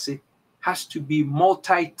 What do I say? Has to be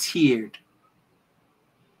multi-tiered.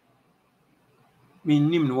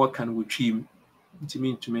 Meaning what can we achieve? To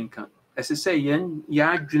mean as I say, ya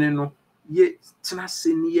no, ye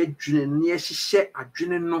tenase ni ye dwene ye hye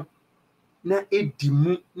adwene no na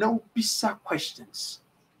edimu na ubisa questions.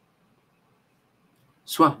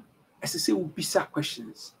 So as I say ubisa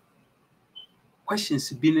questions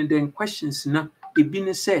being then questions na e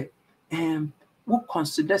be say we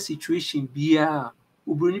consider situation bia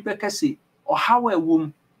obroni beka say or how a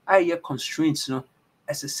wom aye constraints no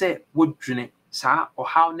as I say what dwene sa or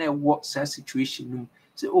how na what situation no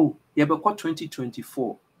say oh ye be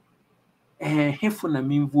 2024 hefo na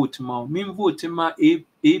min vote ma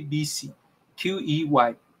ABC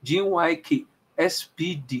QEY, GYK,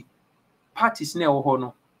 SPD, parties ne ɛwɔ hɔ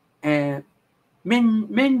no,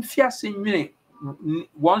 men fiase nwene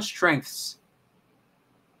one strengths.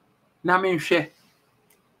 Na menhwɛ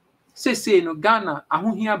say no Ghana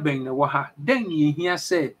ahohia bɛn na wɔ ha, den ne yehia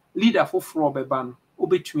sɛ leader foforɔ bɛba no,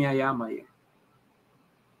 obetumi ayɛ ama yɛ.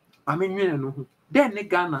 Amenwene no ho. Den ne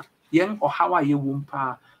Ghana yɛn ɔhaw a yɛwɔ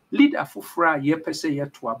mpa leader foforɔ a yɛpɛ sɛ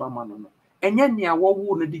yɛto aba ma no. Ɛnyɛ nea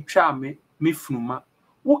wɔwo no de twa me funuma.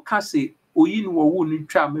 Woka sɛ oyi no wɔwo no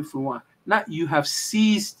twa me funuma. Now you have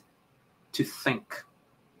ceased to think.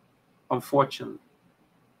 Unfortunately.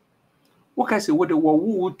 Woka sɛ wo de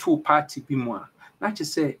wɔwo to party bi mu a, na kyerɛ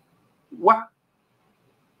sɛ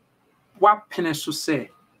wa pene so sɛ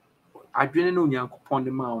adwene no Onyankopɔn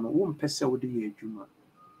de ma wo no, wo mpɛ sɛ wo de yɛ adwuma.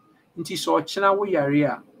 Nti sɛ ɔkyena wo yare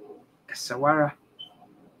a, ɛsɛwara.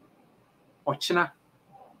 Ɔkyena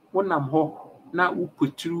wonam hɔ na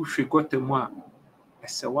wopoturu hwe gɔta mu a,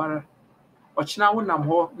 ɛsɛwara. Ɔkyena wonam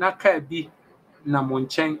hɔ na kaa bi nam wo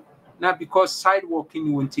nkyɛn na because sidewalk ni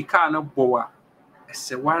wo nti kaa no bɔ a,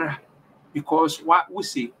 ɛsɛwara. Because we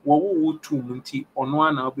say wo to mu nti ɔno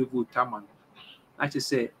a na wobɛvote ama no. Na kyerɛ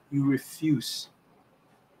sɛ you refuse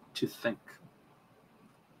to think.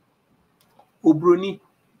 Obroni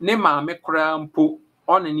ne maame koraa mpo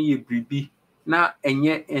ɔne ne yɛ biribi na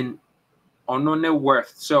ɛnyɛ in ɔno ne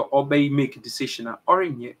worth so ɔbɛyi make decision a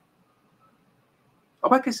ɔrenyɛ.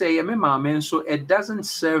 Ɔbɛka sɛ ɛyɛ me maame nso it doesn't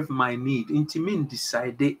serve my need nti me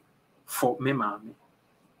decide for me maame.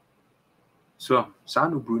 So saa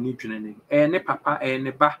no broni dwene ne ɛyɛ ne papa ɛyɛ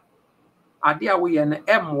ne ba. Ade a woyɛ no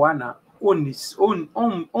ɛmmoa na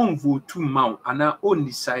on vote ma wo anaa on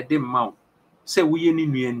decide ma wo sɛ woyɛ ne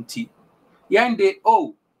nua nti. Yɛn de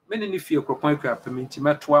me ne fie kropɔn kra pɛm nti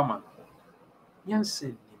mɛto ama.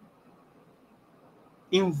 Yɛnsɛ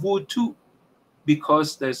in vote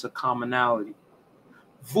because there's a commonality.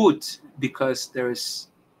 Vote because there is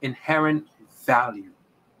inherent value.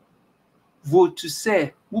 Vote to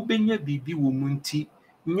say wobenya bibi wo mu nti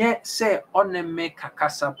nye sɛ ɔne me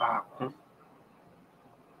kakasa baako.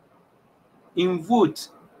 In vote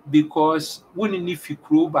because woni ni fi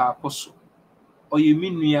kuro baako so ɔyɛ me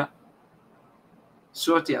nua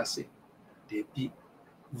so ɔte ase de bi.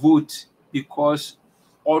 Vote because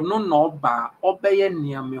ɔno na ɔba ɔbɛyɛ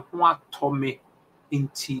nea me ho atɔ me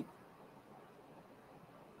nti.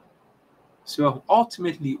 So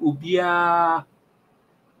ultimately obiara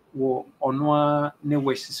wo ɔno ne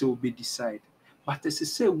wish sɛ obi decide. But as I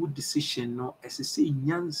say would decision no as I say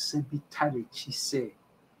nyansa bi tarechi say.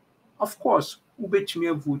 Of course,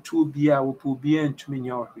 ubetumi vote obiara wo obiara ntumi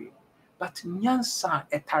nya ɔhwe. But nyansa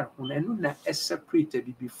etar ho na no na separate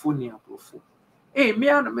bi before ne abrofo. Me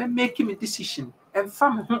an me making a decision and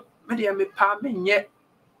fam ho me de me pa me nye.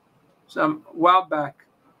 Some while back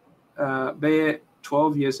by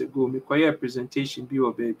 12 years ago me koye a presentation bi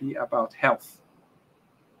or baby about health.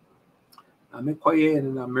 I me koye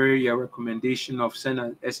and a recommendation of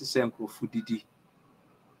Senate SSM Fudidi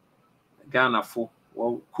Ghana for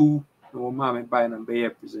cool no mama buy and be a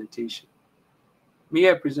presentation. Me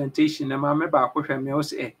a presentation na mama ba kwhwɛ me o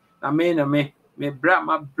say na me bra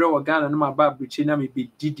ma bra Ghana no ma ba buchi na me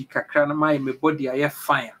be didi kakra na my body aye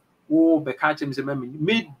fine. Oh be ka chem say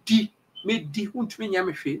me di untumi nya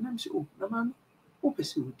me hwe na me say na mama o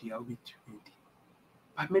pese o di a o bit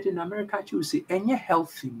but made in America you say any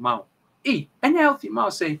healthy mouth. Any healthy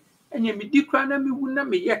mouth say enye me di kra na me wu na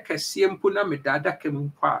me ye kase mpo na me dada ka me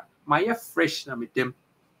mpo a my ye fresh na me dem.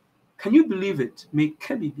 Can you believe it? Me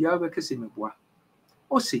ka bibia ba kase me boa.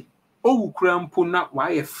 O say o wu kra mpo na wa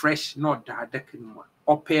ye fresh na dada ka mu a.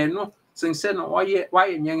 Ope no sense no wa ye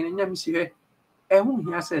nyangene nyam si he. Ehu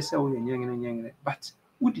hia sɛ wo ye nyangene but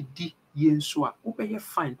wo didi ye nso a wo be ye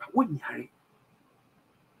fine but wo nyare.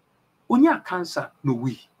 Onya cancer no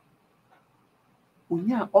we.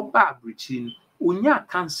 Onya oba abrechi onya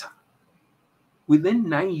cancer within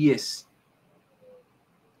 9 years.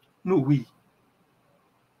 No we.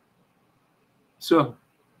 So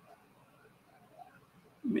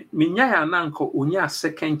me nya na nko onya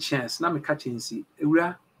second chance na me ka chensi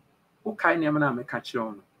ewura wo kai ne na me ka kire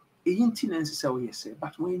ono. Eyi nti na nsi sɛ wo yɛ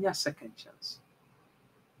but wo nya second chance.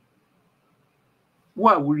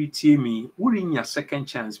 Wa wuri tie me, wuri nya second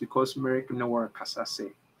chance because American no work kasa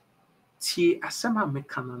say. Tie asema me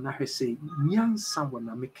kana na hwe say nyansa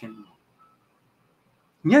wona me kan.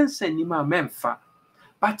 Nyansa ni ma memfa.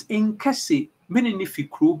 But in kase me ne fi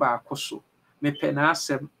kuro ba akoso. Me pe na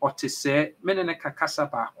asem ote se me ne kakasa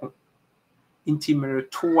ba ako. Inti mere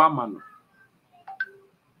to ama no.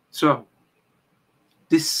 So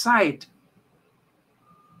decide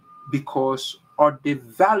because or the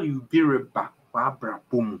value be reba wa bra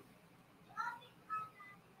boom.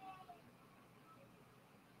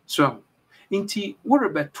 So inti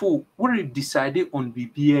what decide on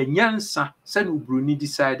BBA nyansa said Bruni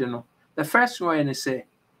decide no. The first one is say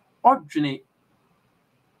ordinary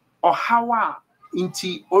or how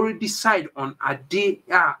inti already decide on a day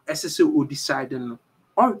SSO or decide no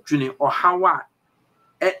ordinary or how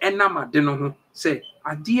enama de no ho say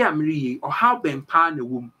a dear mri or how ben pan a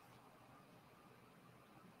womb.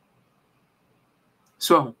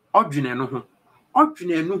 So ordinary no ho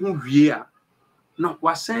ordinary no ho wie no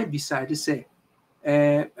was say beside say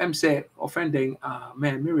I'm say offending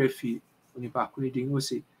man me refi onipa kunidin wo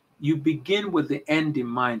say you begin with the end in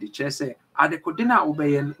mind. It just say adekode na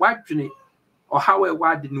obeyen wadwene or how e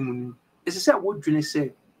wade no mu is say wodwene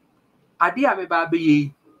say ade a me ba be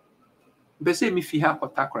yi be say me fi ha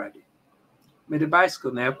kotakra de me the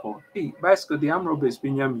bicycle na ekọ bicycle the am robbers be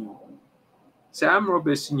nyame o say am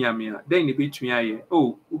robbers nyame a then e betumi aye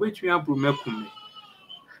oh obetumi abro makum me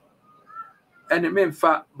ene me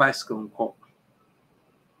mfa bicycle nkọ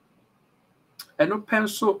eno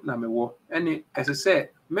pencil na me wo ene ese say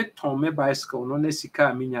me ton me bicycle no na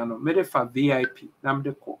sika me nya no me de fa VIP na me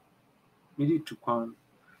de ko me de to kwan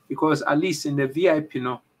because at least in the VIP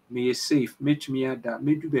no me is safe me tumi ada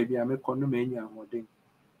me du baby a me ko no me nya amodin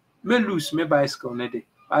me lose me bicycle na de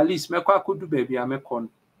at least me kwa kodu baby a me ko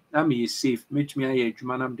na me is safe me tumi aye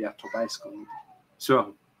adwuma na me de ato bicycle no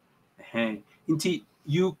so inti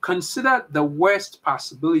you consider the worst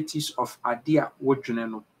possibilities of idea wodwene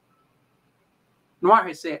no no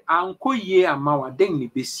I say anko ye ama wa den ni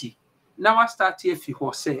besi na wa start e fi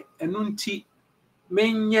ho say enu nti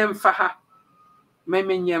menyem fa ha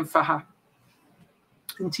menyem fa ha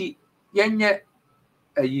nti yenye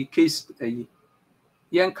ayi case ayi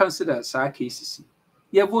yen consider sa cases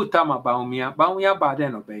ye vote am baumia ba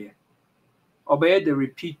den obeye the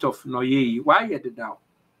repeat of no ye why ye the down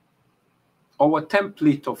or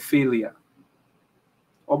template of failure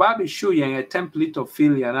oba be show yen a template of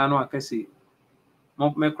failure na no akase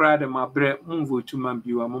me cry de my bre vote man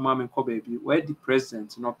biwa mama me ko baby where the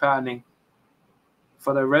president no planning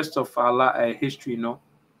for the rest of our history no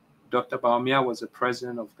Dr. Baumia was the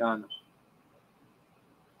president of Ghana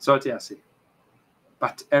so what I say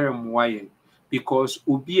but why because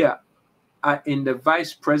Ubia in the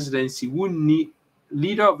vice presidency would need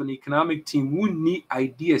leader of an economic team would need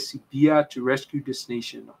ideas to rescue this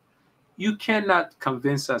nation. You cannot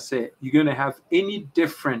convince us that you're going to have any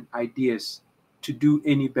different ideas to do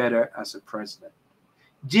any better as a president.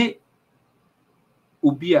 J.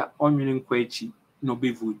 Ubia onyonin kwechi no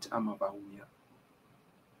be vote amabaumia.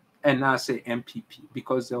 And I say MPP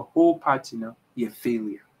because the whole party now is a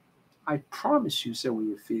failure. I promise you, say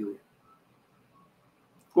we're a failure.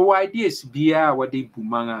 Go ideas be what they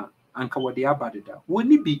bumanga anka what they abadida.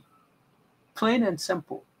 Wouldn't it be plain and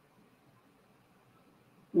simple?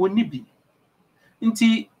 Wouldn't it be?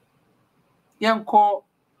 Inti young call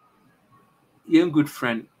young good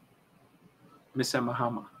friend, Mr.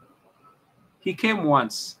 Mahama. He came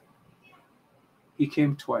once. He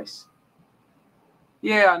came twice.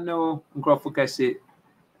 Yeah, I know Nkrofuk said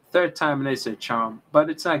third time and it's a charm, but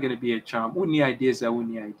it's not gonna be a charm. Wouldn't ideas are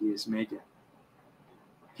wouldn't ideas, major.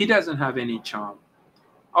 He doesn't have any charm.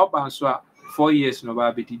 Up and so 4 years no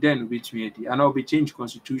babity, then which me and I'll be change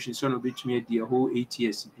constitution, so no which me a whole 8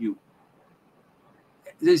 years view.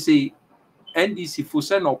 They say NDC for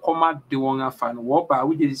send or come out the one fan, what by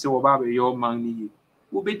we did say about your money.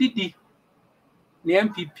 Who be did the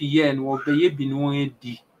MPP and will be no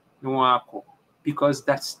D no because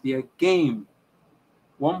that's their game.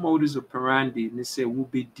 One modus operandi, they say will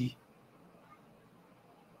be D.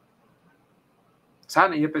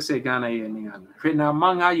 Sana yepese Ghana yeniana. Hwena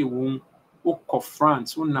manga ye won ukọ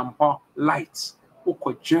France, unam ho lights,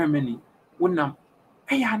 ukọ Germany, unam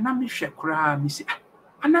eya na me hwe kra mi si.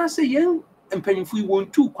 Ana se yen empanyinfo yi won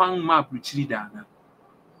tu kwan ma abruchiri dana.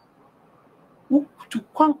 Wo tu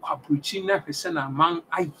kwan kwa abruchiri na hwese na man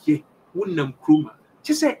aye unam kroma.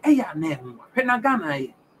 Che se eya na enwa. Hwena Ghana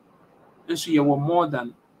ye. Nso ye were more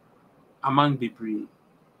than among bebree.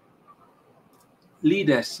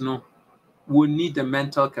 Leaders no will need the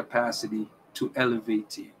mental capacity to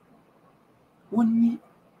elevate it. We need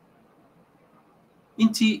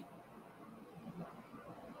inti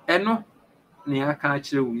eno ne aka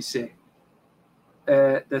actually we say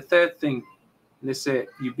the third thing they say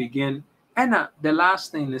you begin and the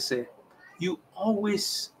last thing they say you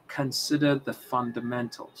always consider the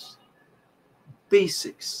fundamentals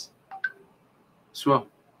basics so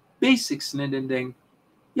basics ne den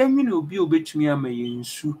you know be obetumi ama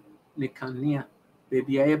yensu ne kanea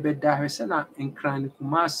baby aye beda hwese na nkran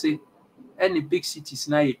kumase any big cities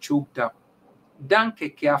now you choked up.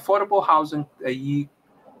 Dankeke affordable housing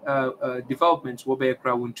developments will be a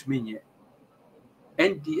crowd to me.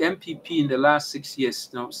 And the MPP in the last 6 years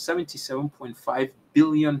now $77.5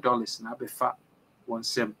 billion now befa one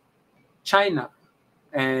sem. China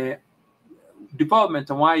development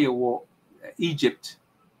and why war Egypt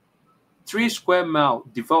 3 square mile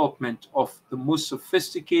development of the most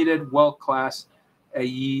sophisticated world-class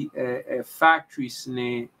factories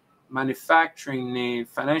manufacturing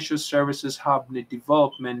financial services hub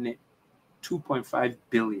development 2.5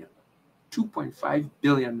 billion 2.5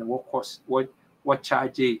 billion what cost what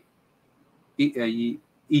charge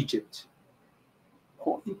Egypt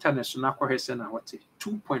international question now what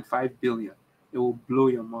 2.5 billion. It will blow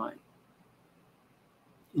your mind.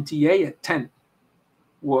 Into year 10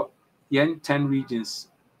 what 10 regions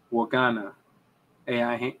were Ghana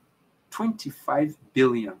 25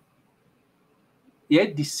 billion. Yeah,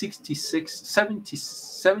 the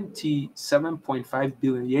 77.5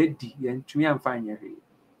 billion. Yeah, to me, I'm fine here.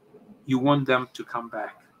 You want them to come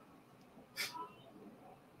back.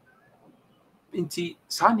 Inti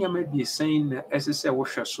Sanya may be saying as I say,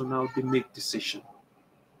 so now they make decision.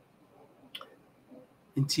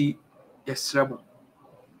 Inti yes,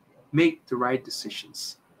 make the right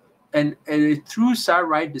decisions. And through that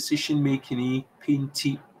right decision making,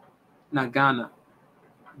 Pinti na Ghana,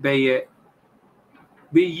 be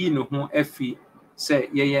no ho efi say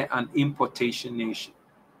yeah an importation nation.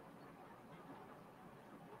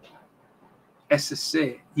 As I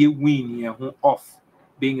say, you win ye off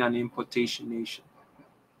being an importation nation.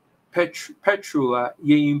 Petrol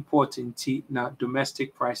ye important na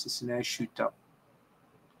domestic prices na shoot up.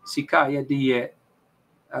 Sika ye the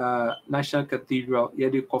National Cathedral ye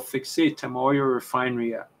de fixate oil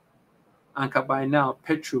refinery. Anka by now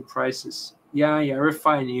petrol prices yeah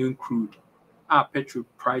refining crude petrol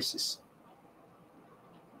prices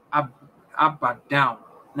up but down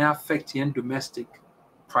now affecting domestic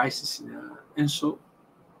prices and so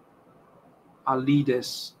our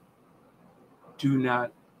leaders do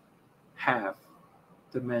not have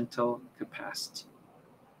the mental capacity.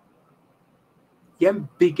 The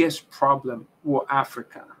biggest problem for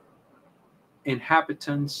Africa,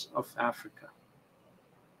 inhabitants of Africa,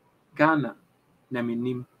 Ghana,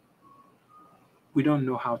 Naminim, we don't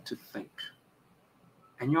know how to think.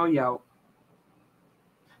 And you're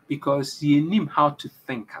because you know how to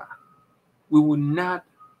think, we will not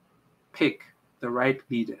pick the right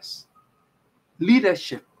leaders.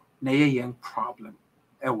 Leadership na a young problem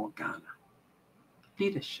ewo Ghana.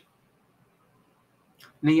 Leadership.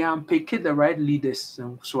 Na yam pick the right leaders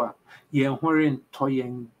so yen horen to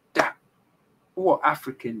yen da or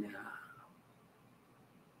African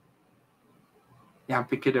yam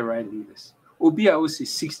pick the right leaders. Obi a osi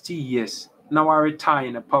 60 years now I retire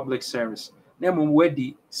in a public service. Nemo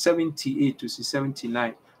wedi 78 to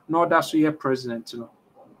 79. No that's so your president no.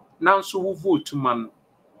 Now so who vote to man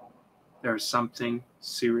there is something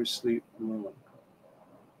seriously wrong.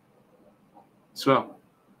 So,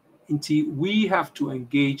 we have to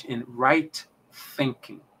engage in right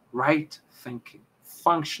thinking,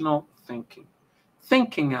 functional thinking.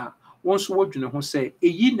 Thinking once what you know say,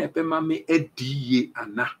 eyi na bema me ediye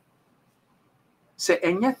ana. Say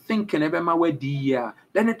enya thinking ebema we diye,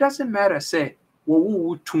 then it doesn't matter say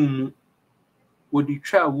wo tumu wo di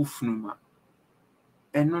twa wo funuma.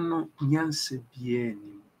 Eno no nyanse bie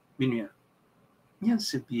ni. Minua.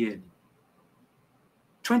 Nyanse bie ni.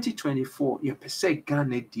 2024 ye pese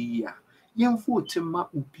Ghana dia yen vote ma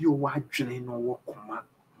ubi o wadwene no wo koma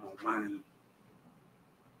oman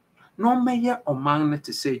no meye oman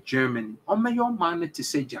to say Germany o meye oman to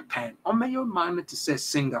say Japan o meye oman to say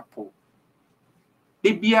Singapore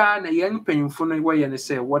de bia na yen panyimfo no wo ye ne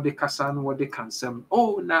say what de kasa no what de kansam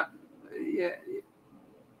na yeah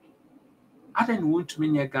I didn't want to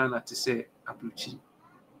mean Ghana to say abruchi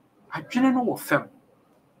adwene no wo fam.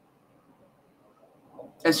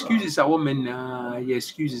 Excuses are women,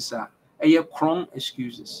 excuses are a crong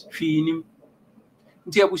excuses. Finim.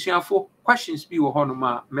 Dear Bushia for questions be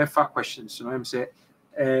honoma, mefa questions. So I'm say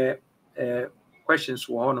questions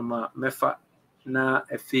were honoma, mefa na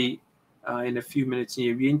a fee in a few minutes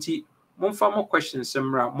near Rienti. More questions,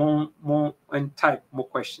 Semra, more and type more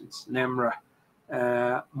questions. Nemra,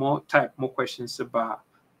 more type more questions about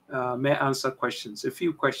may answer questions. A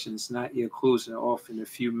few questions, not you're closing off in a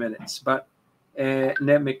few minutes, but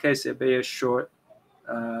let me case a very short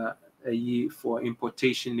a year for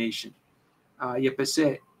importation nation. You per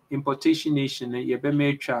se importation nation you be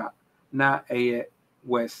made na a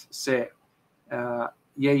with say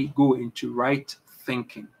ye go into right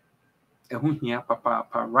thinking.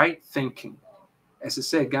 Papa right thinking. As I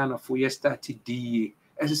say Ghana for ye started DA.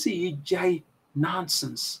 As I say ye jai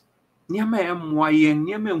nonsense. Niema emwayen,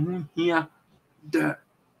 niema here the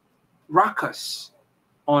ruckus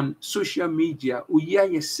on social media. Uya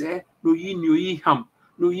yese, no yi no yi ham,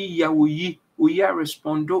 no yi ya uyi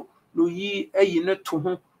respondo, no yi eyine to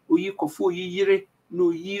ho, uyi kofo yi yire,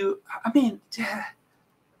 no yi. I mean,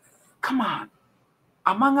 come on.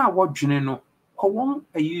 Among our dwene no, ko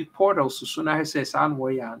a portals so na say san wo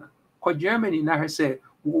yana. Ko Germany na say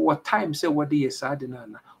what time say what dey sad na.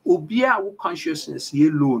 Obia wo consciousness ye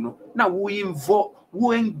low no. Na wo involve,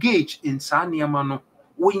 wo engage in san niama no.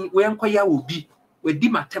 We enkwaya obi. We di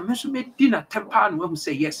matem me so me di na tempa no we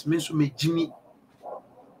say yes, me so me Jimmy.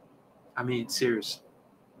 I mean, serious.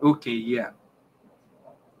 Okay, yeah.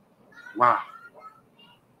 Wow.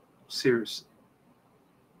 Serious.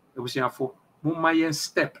 It was for Mumayan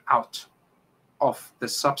step out of the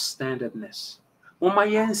substandardness.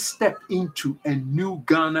 Mumayan step into a new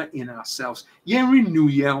Ghana in ourselves. Yen renew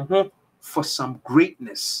yen for some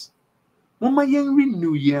greatness. Mumayan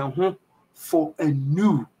renew yen for a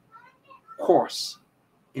new course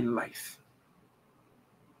in life.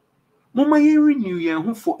 Mumayan renew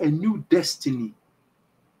yen for a new destiny.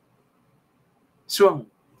 So,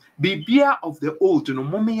 Bibia of the old, no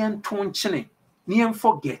Mumayan tonchene. Nien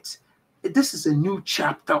forget, this is a new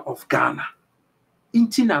chapter of Ghana.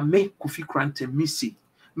 Intina me Kofi Krante misi.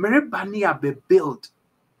 Merebani abe build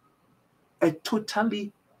a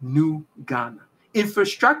totally new Ghana.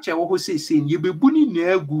 Infrastructure, what we say, saying you be buni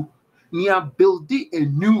negu, niya building a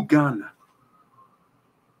new Ghana.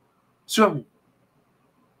 So,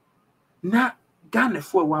 na Ghana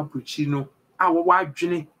for wa bruchino, our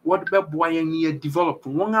wadjine, what be boyen ye develop,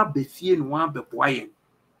 wonga be fie and one be boyen.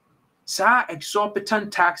 Sa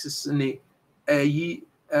exorbitant taxes in ye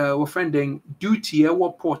offending duty a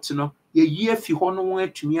what port no ye year fi hono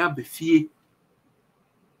one to me abefie.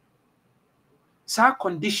 Sa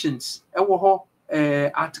conditions ewo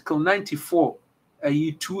article 94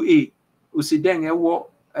 ye 2A usideng ewo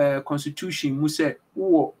constitution mu say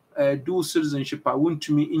wo dual citizenship a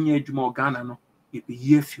wontumi inye adwuma Ghana no ye be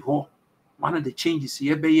year fi ho. One of the changes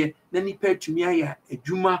ye be ye na nipa tumi aya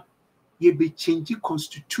adwuma ye be change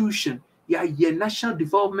constitution ya ye national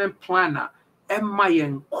development planner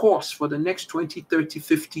MIN course for the next 20, 30,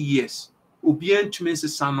 50 years. Ubien to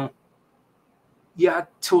Sano. Ya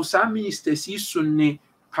till some ministers ne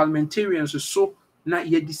parliamentarians so na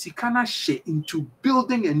ye disikana she into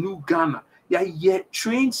building a new Ghana. Ya ye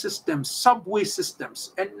train systems, subway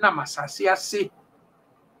systems, and namasasi say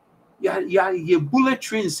ya ye bullet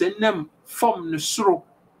trains and them from the suro.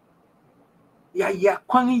 Ya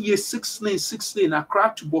kwangi ye 6 lane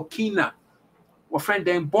Accra to Burkina. Or friend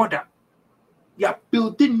then border. Yeah,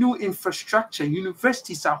 building new infrastructure,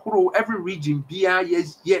 universities are every region,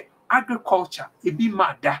 yes, agriculture, it be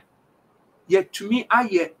mad. Yet to me,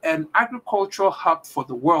 I an agricultural hub for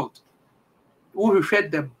the world. We refer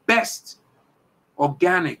the best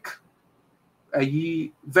organic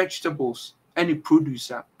vegetables any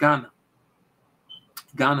producer, Ghana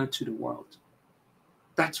to the world.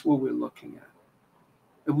 That's what we're looking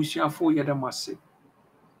at. We shall for Yedamasi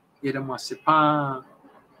pa.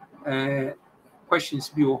 Questions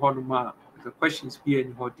be or the questions be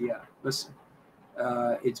in Hodia. Listen,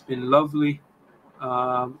 it's been lovely.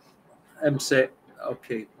 I'm say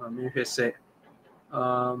okay. I'm here say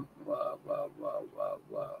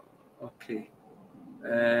okay.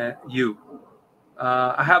 You.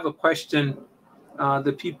 I have a question.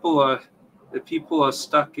 The people are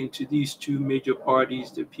stuck into these two major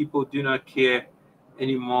parties. The people do not care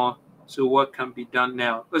anymore. So what can be done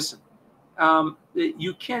now? Listen.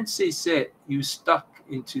 You can't say you stuck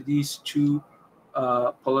into these two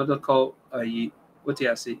political what do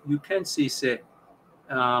I say? You can't say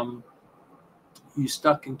you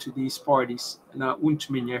stuck into these parties. Now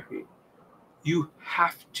you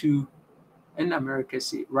have to, in America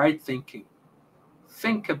say, right thinking.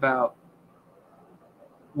 Think about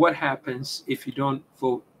what happens if you don't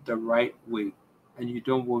vote the right way and you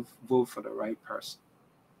don't vote for the right person.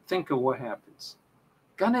 Think of what happens.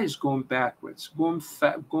 Ghana is going backwards,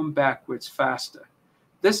 going backwards faster.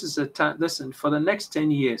 This is a time, listen, for the next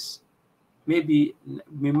 10 years, maybe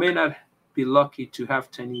we may not be lucky to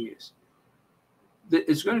have 10 years.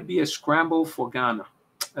 It's going to be a scramble for Ghana,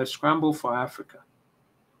 a scramble for Africa.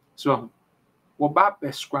 So, what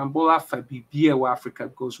a scramble after BBA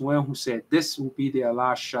Africa goes when who said this will be their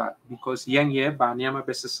last shot because young year Banyama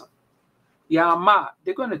Besson. Yeah,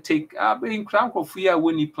 they're going to take in Crown of Fia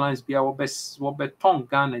when he plans be our best tongue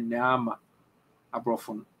gun and Nama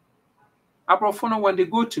Abrofon. Abrofon, when they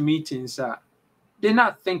go to meetings, they're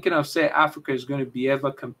not thinking of say Africa is going to be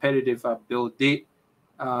ever competitive at building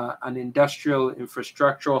an industrial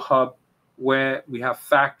infrastructural hub where we have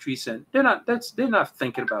factories, and they're not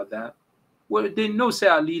thinking about that. Well, they know say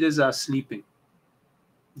our leaders are sleeping.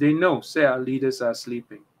 They know say our leaders are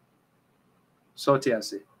sleeping. So I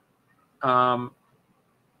say,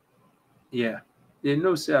 yeah, they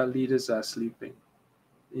know say our leaders are sleeping.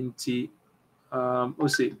 Inti, we'll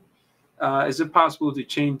see. Is it possible to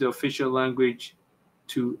change the official language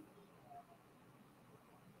to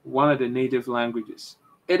one of the native languages?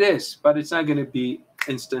 It is, but it's not going to be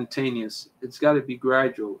instantaneous. It's got to be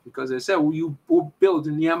gradual because I said you build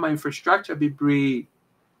near my infrastructure be brave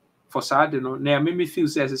for sad. Now make me feel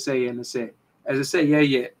as I say,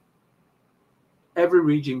 yeah. Every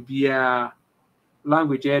region be a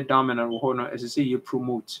language dominant as I say you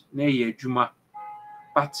promote na juma.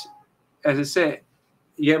 But as I say,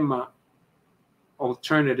 yeah ma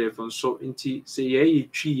alternative and so into say yeah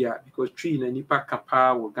tree because tree na nipa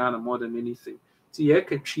kapa or Ghana more than anything. So yeah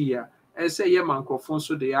tree and say yeah man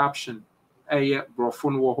so the option yeah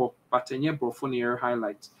brofon wo but yeah brofon here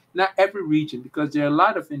highlights. Not every region because there are a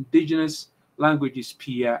lot of indigenous languages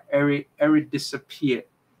pia every disappear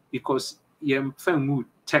because yeah mood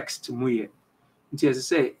text mu as I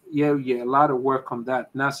say, yeah, a lot of work on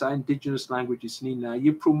that. NASA indigenous languages need now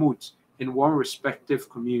you promote in one respective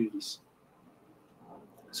communities.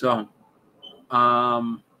 So,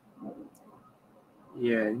 yeah,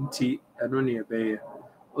 I don't know.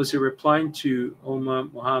 Also replying to Omar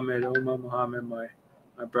Muhammad, my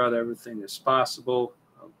brother, everything is possible.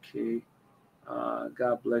 Okay.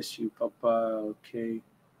 God bless you, Papa. Okay.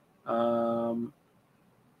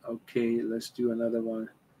 Okay, let's do another one.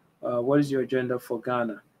 What is your agenda for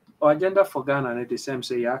Ghana? Agenda for Ghana, and the same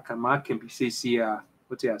say, yeah, can be CCR.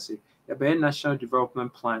 What do I say? A national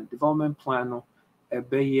development plan. Development plan,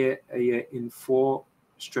 in 4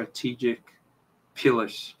 strategic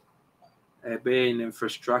pillars. In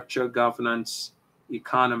infrastructure, governance,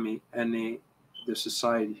 economy, and the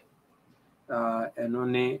society. And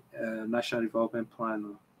only national development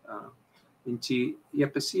plan. Into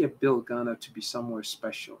you build Ghana to be somewhere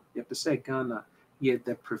special. You say Ghana,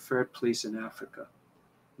 the preferred place in Africa.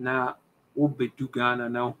 Now, what be do Ghana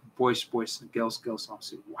now? Boys, and girls. I'll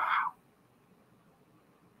say, wow.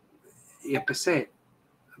 You say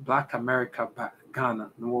Black America,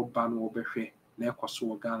 Ghana, no ban no be na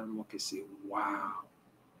kwaso Ghana no can say, wow.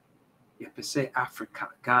 You say Africa,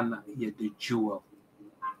 Ghana, the jewel.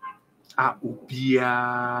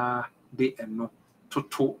 Ubia de eno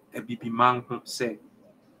toto ebibi man ho say.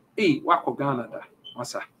 Hey, wako Ghana da.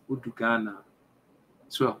 Masa, udu Ghana.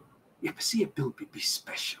 So, you say a bill be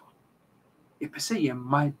special. You say you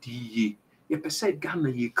might ye. You say Ghana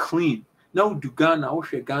ye clean. Now do Ghana,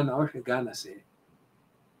 Ghana say.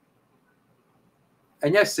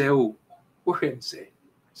 And yes, say, oh, what say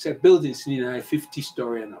buildings need a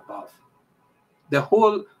 50-story and above. The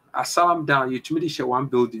whole Asylum down, you to me share one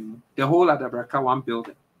building. The whole Adabraka one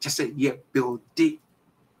building. Just say, yeah, build it.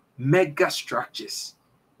 Mega structures.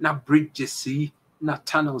 Not bridges, see, not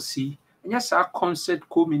tunnels, see. And yes, our concept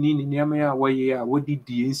coming in Yamaya, where you are, what did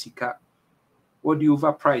the NCCA? What do you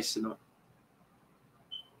overprice, you know?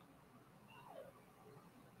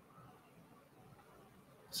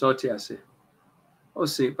 So I say. Oh,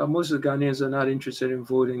 see, but most of the Ghanaians are not interested in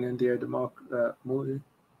voting and their democracy.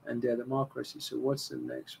 So what's the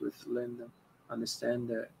next with letting them understand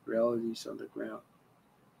the realities on the ground?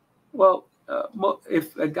 Well,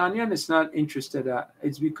 if a Ghanaian is not interested,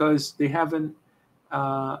 it's because they haven't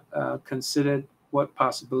considered what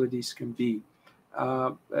possibilities can be.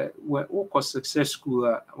 When success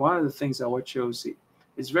school, one of the things I watch shows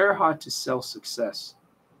it's very hard to sell success.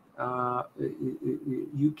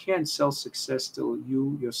 You can't sell success till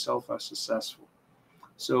you yourself are successful.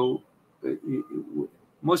 So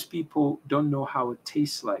most people don't know how it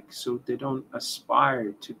tastes like, so they don't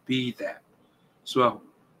aspire to be that. So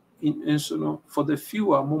for the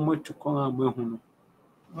few a moment to call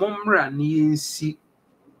momra ni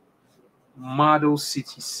model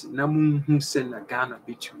cities na munhu se na Ghana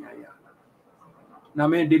between ya. Now,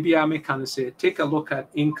 man, DBI kind of say, take a look at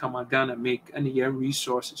income Ghana make and the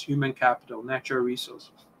resources, human capital, natural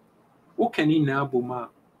resources. What can you now buma?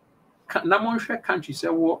 Namon countries say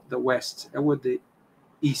what the West, what the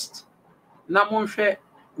East. Namon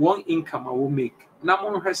one income I will make.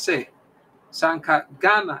 Namon say, Sanka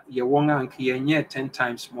Ghana, ye wonga and 10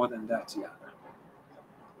 times more than that, yeah.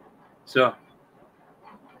 So,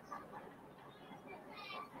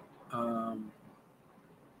 I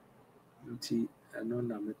know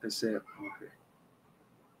na me say okay.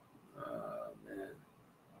 Man.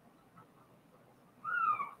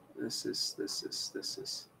 This is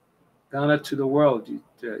Ghana to the world. You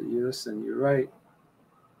listen, you're right.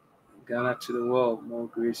 Ghana to the world, more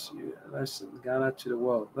grace. Listen, Ghana to the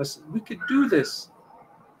world. Listen, we could do this.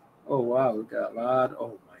 Oh wow, we got a lot.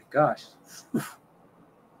 Oh my gosh, we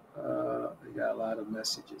got a lot of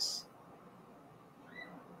messages.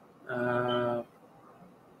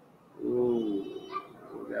 Ooh,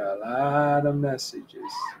 we got a lot of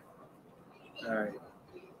messages. All right.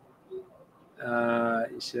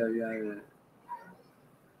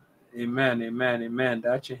 Amen, amen, amen.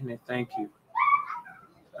 Thank you.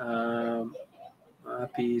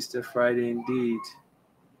 Happy Easter Friday indeed.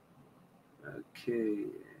 Okay.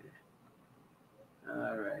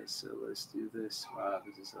 All right, so let's do this. Wow,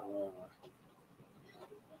 this is a long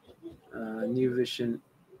one. New Vision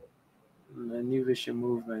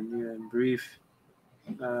movement, new and brief.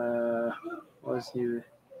 What's new?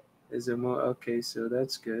 Is it more? Okay, so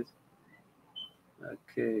that's good.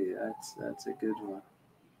 Okay, that's a good one.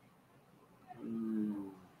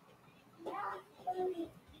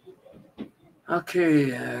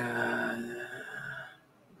 Okay.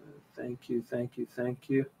 Thank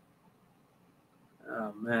you.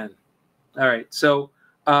 Oh man. All right. So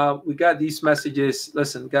we got these messages.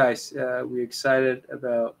 Listen, guys, we're excited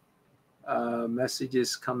about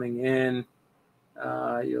messages coming in.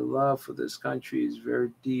 Your love for this country is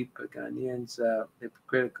very deep. Ghanaians are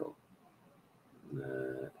hypocritical.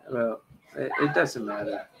 Well, it doesn't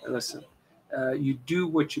matter. Listen, you do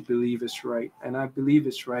what you believe is right, and I believe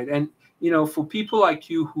it's right. And for people like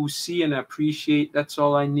you who see and appreciate, that's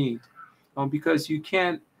all I need. Because you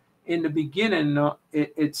can't, in the beginning, no,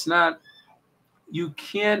 it's not. You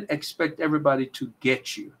can't expect everybody to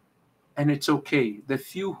get you, and it's okay. The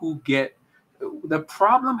few who get, the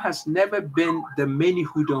problem has never been the many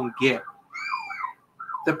who don't get.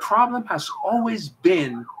 The problem has always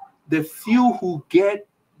been the few who get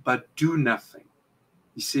but do nothing.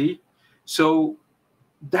 You see? So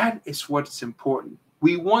that is what's important.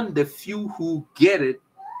 We want the few who get it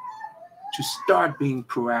to start being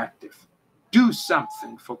proactive. Do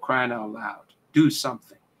something, for crying out loud. Do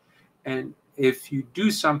something. And if you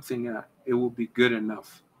do something, it will be good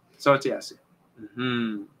enough. So what I say?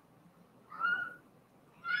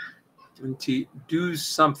 Do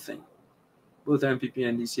something. Both MPP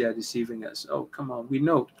and DC are deceiving us. Oh, come on. We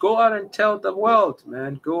know. Go out and tell the world,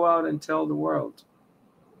 man. Go out and tell the world.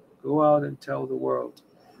 Go out and tell the world.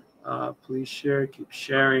 Please share. Keep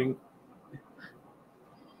sharing.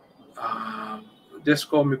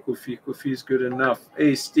 Just call me Kofi. Kofi is good enough.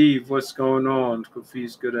 Hey, Steve, what's going on? Kofi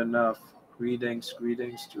is good enough. Greetings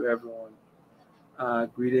to everyone.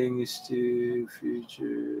 Greetings to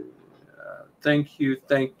future. Thank you,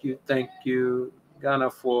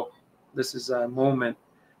 Ghana, for this is our moment.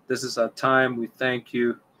 This is our time. We thank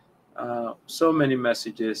you. So many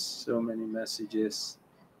messages.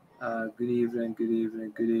 Good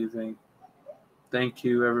evening. Thank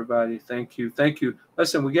you, everybody. Thank you.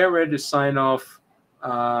 Listen, we get ready to sign off.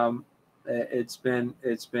 It's been.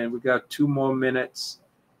 We got 2 more minutes,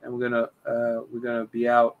 and we're gonna be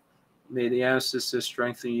out. May the ancestors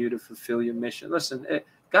strengthen you to fulfill your mission. Listen,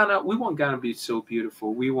 Ghana. We want Ghana to be so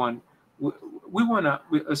beautiful.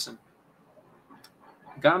 Listen.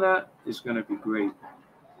 Ghana is gonna be great.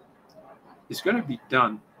 It's gonna be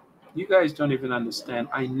done. You guys don't even understand.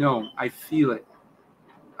 I know. I feel it.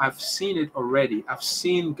 I've seen it already. I've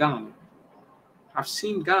seen Ghana.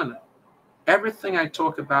 Everything I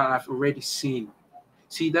talk about, I've already seen.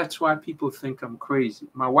 See, that's why people think I'm crazy.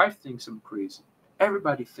 My wife thinks I'm crazy.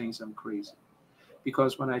 Everybody thinks I'm crazy.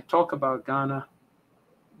 Because when I talk about Ghana,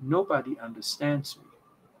 nobody understands me.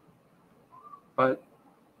 But,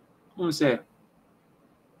 who say,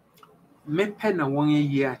 me pen na one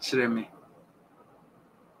year me.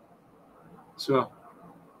 So,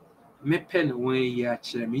 me pen 1 year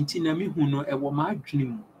me. Nti na me hu no e wo ma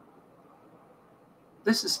adwene mu.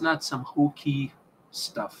 This is not some hokey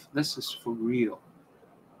stuff. This is for real.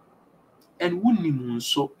 And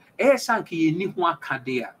so anka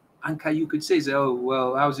you could say, oh,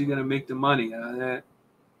 well, how's he going to make the money?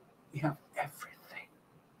 We have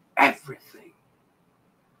everything.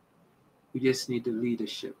 We just need the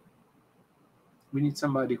leadership. We need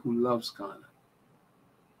somebody who loves Ghana.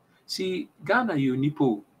 See, Ghana you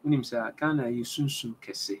nipo, Ghana you sunsum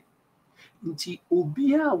kese. Nti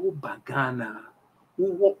obia wo ba Ghana,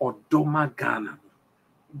 wo odoma Ghana.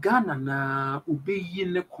 Ghana na ubeyi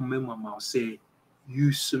ne kome mama say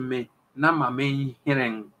use me na mama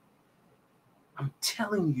hearing. I'm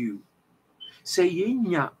telling you, say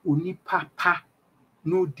yenya uni papa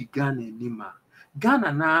no di Ghana nima.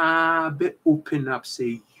 Ghana na be open up,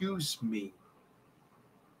 say use me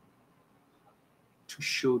to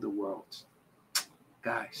show the world.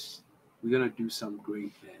 Guys, we're gonna do some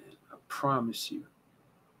great, man. I promise you.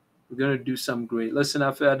 We're gonna do some great. Listen,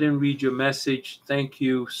 I didn't read your message. Thank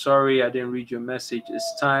you. Sorry, I didn't read your message.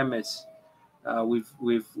 It's time. It's we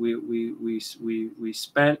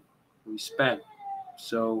spent.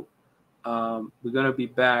 So we're gonna be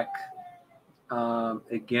back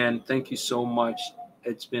again. Thank you so much.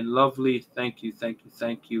 It's been lovely. Thank you.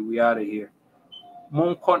 We out of here.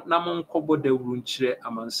 Monko na monko bode urunchire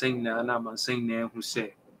amanseng na amanseng na who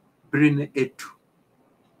say bring it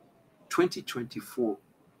 2024.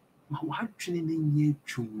 Ma wadwene ne nye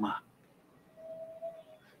dwuma.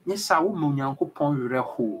 Nyesa wo munyankopon werɛ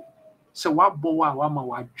ho. Se wabɔ wa wa ma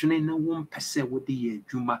wadwene ne wo mpese wo de ye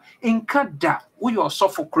dwuma. Enka da wo yo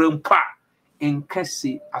sofo krampa. Enka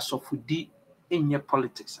se asofodi enye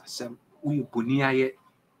politics asem. Wo ye boni aye.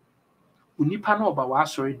 Unipa na oba wa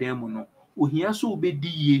asori dan mu no. Ohia so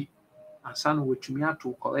obedi ye. Ansa no watumi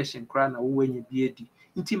ato collection kra na wo wanya bi adi.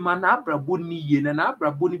 Nti mana abrabo ni ye na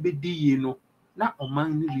abrabo ni bedi ye no. Na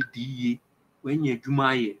oman ni redi ye wanya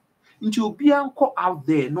adwuma ye. Nti obi anko out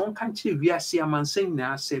there no kan kire wiase amansen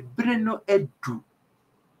na se bre no edu.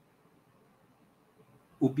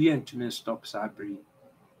 Obi antumi stop sabri.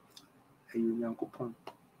 Ayo nyankopon.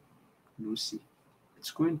 No see.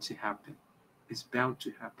 It's going to happen. It's bound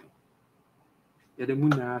to happen. Yede mu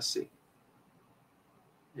na ase.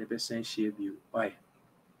 Yebe sen share you. Bye.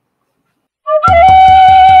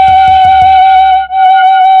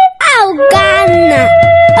 Oh Ghana.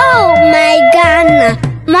 Oh my Ghana.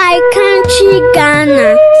 My country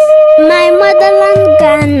Ghana. My motherland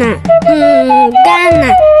Ghana.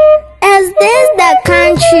 Ghana. Is this the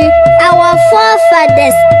country our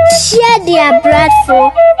forefathers shed their blood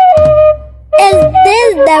for? Is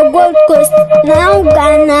this the Gold Coast, now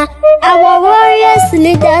Ghana, our warriors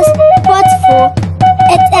leaders fought for?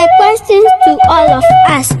 It's a question to all of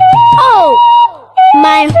us. Oh,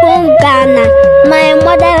 my home Ghana, my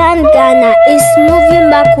motherland Ghana is moving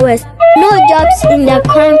backwards. No jobs in the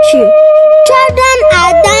country. Children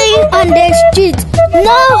are dying on the streets.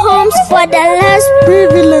 No homes for the less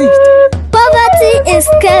privileged. Poverty is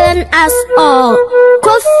killing us all.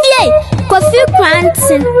 Kofi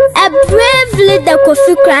Cranton, a brave leader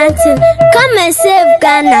Kofi Cranton, come and save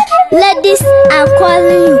Ghana. Ladies are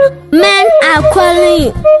calling you, men are calling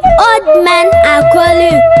you, old men are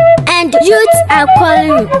calling you, and youth are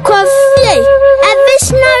calling you. Kofi, a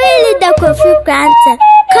visionary leader Kofi Cranton,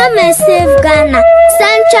 come and save Ghana.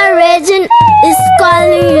 Central region is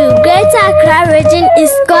calling you, Greater Accra region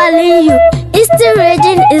is calling you, Eastern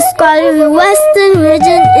region is calling you, Western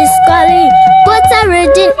region is calling you, Quarter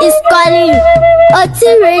region is calling you, Oti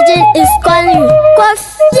region is calling you.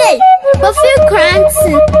 Kofi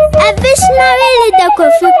Cranton, a visionary leader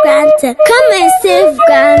Kofi Cranton, come and save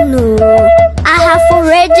Ghana. Ahafo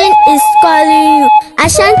region is calling you,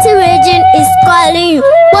 Ashanti region is calling you,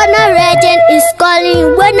 Bono region is calling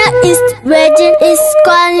you, Bono East region is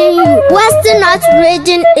calling you, Western North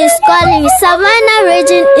region is calling you, Savannah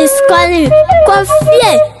region is calling you.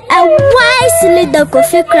 Kofi, a wise leader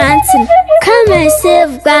Kofi Cranton, come and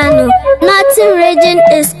save Ghana. Northern region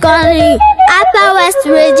is calling you, Upper West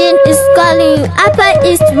region is calling you, Upper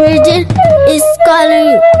East region is calling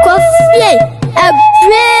you. Kofi, a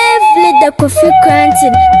brave leader Kofi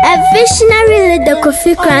Cranton, a visionary leader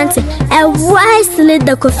Kofi Cranton, a wise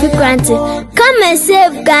leader Kofi Cranton, come and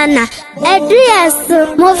save Ghana. Adrias,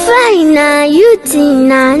 Mofaina,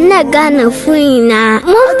 Utina, Nagana Fuina,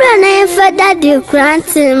 Mobra for Daddy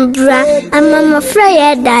Cranton, bra, and Mama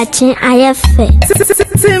Freya Dachin, I have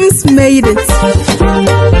faith. Sims made it.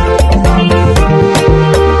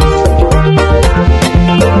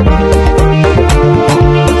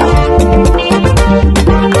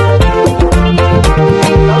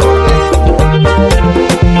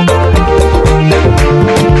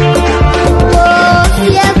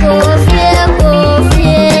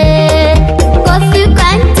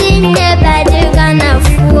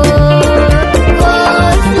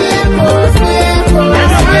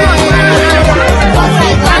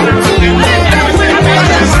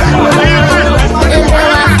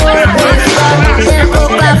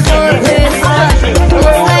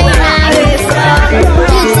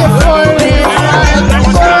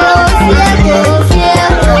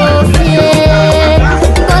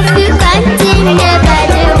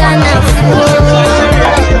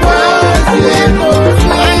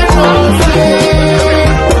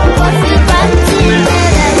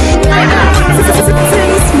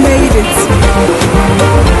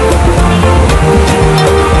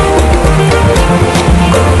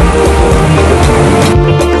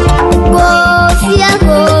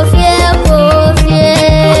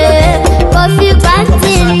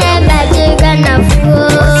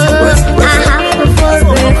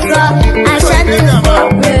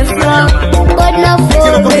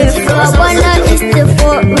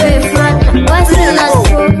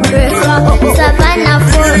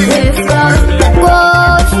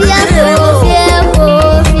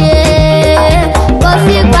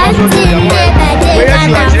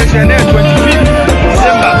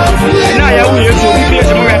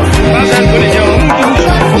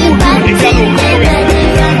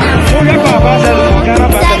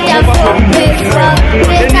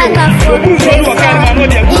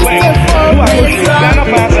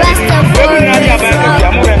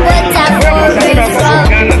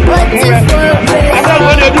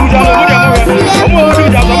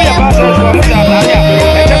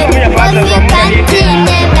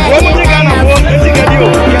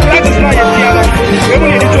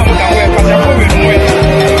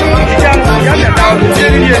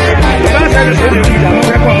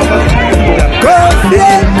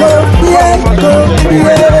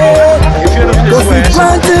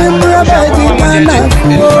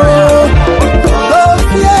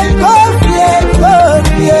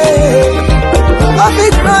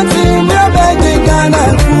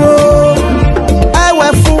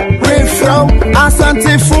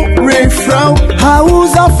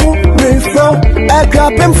 full refill, a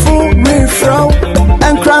grabbing full refill,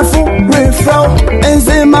 and cry full refill, and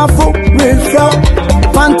zima full refill,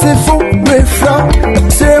 panty full refill,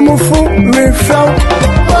 same full refill.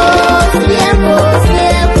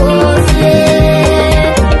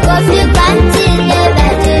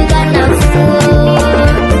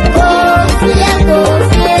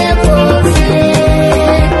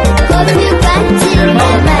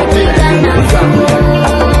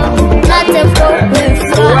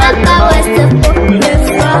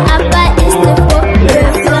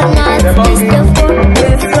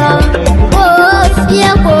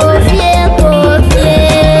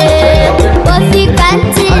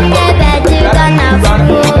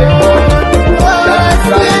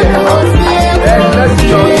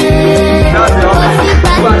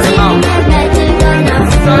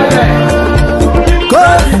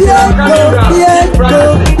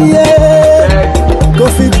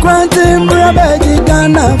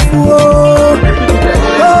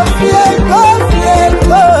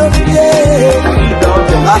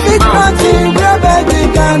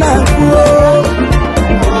 Ghana,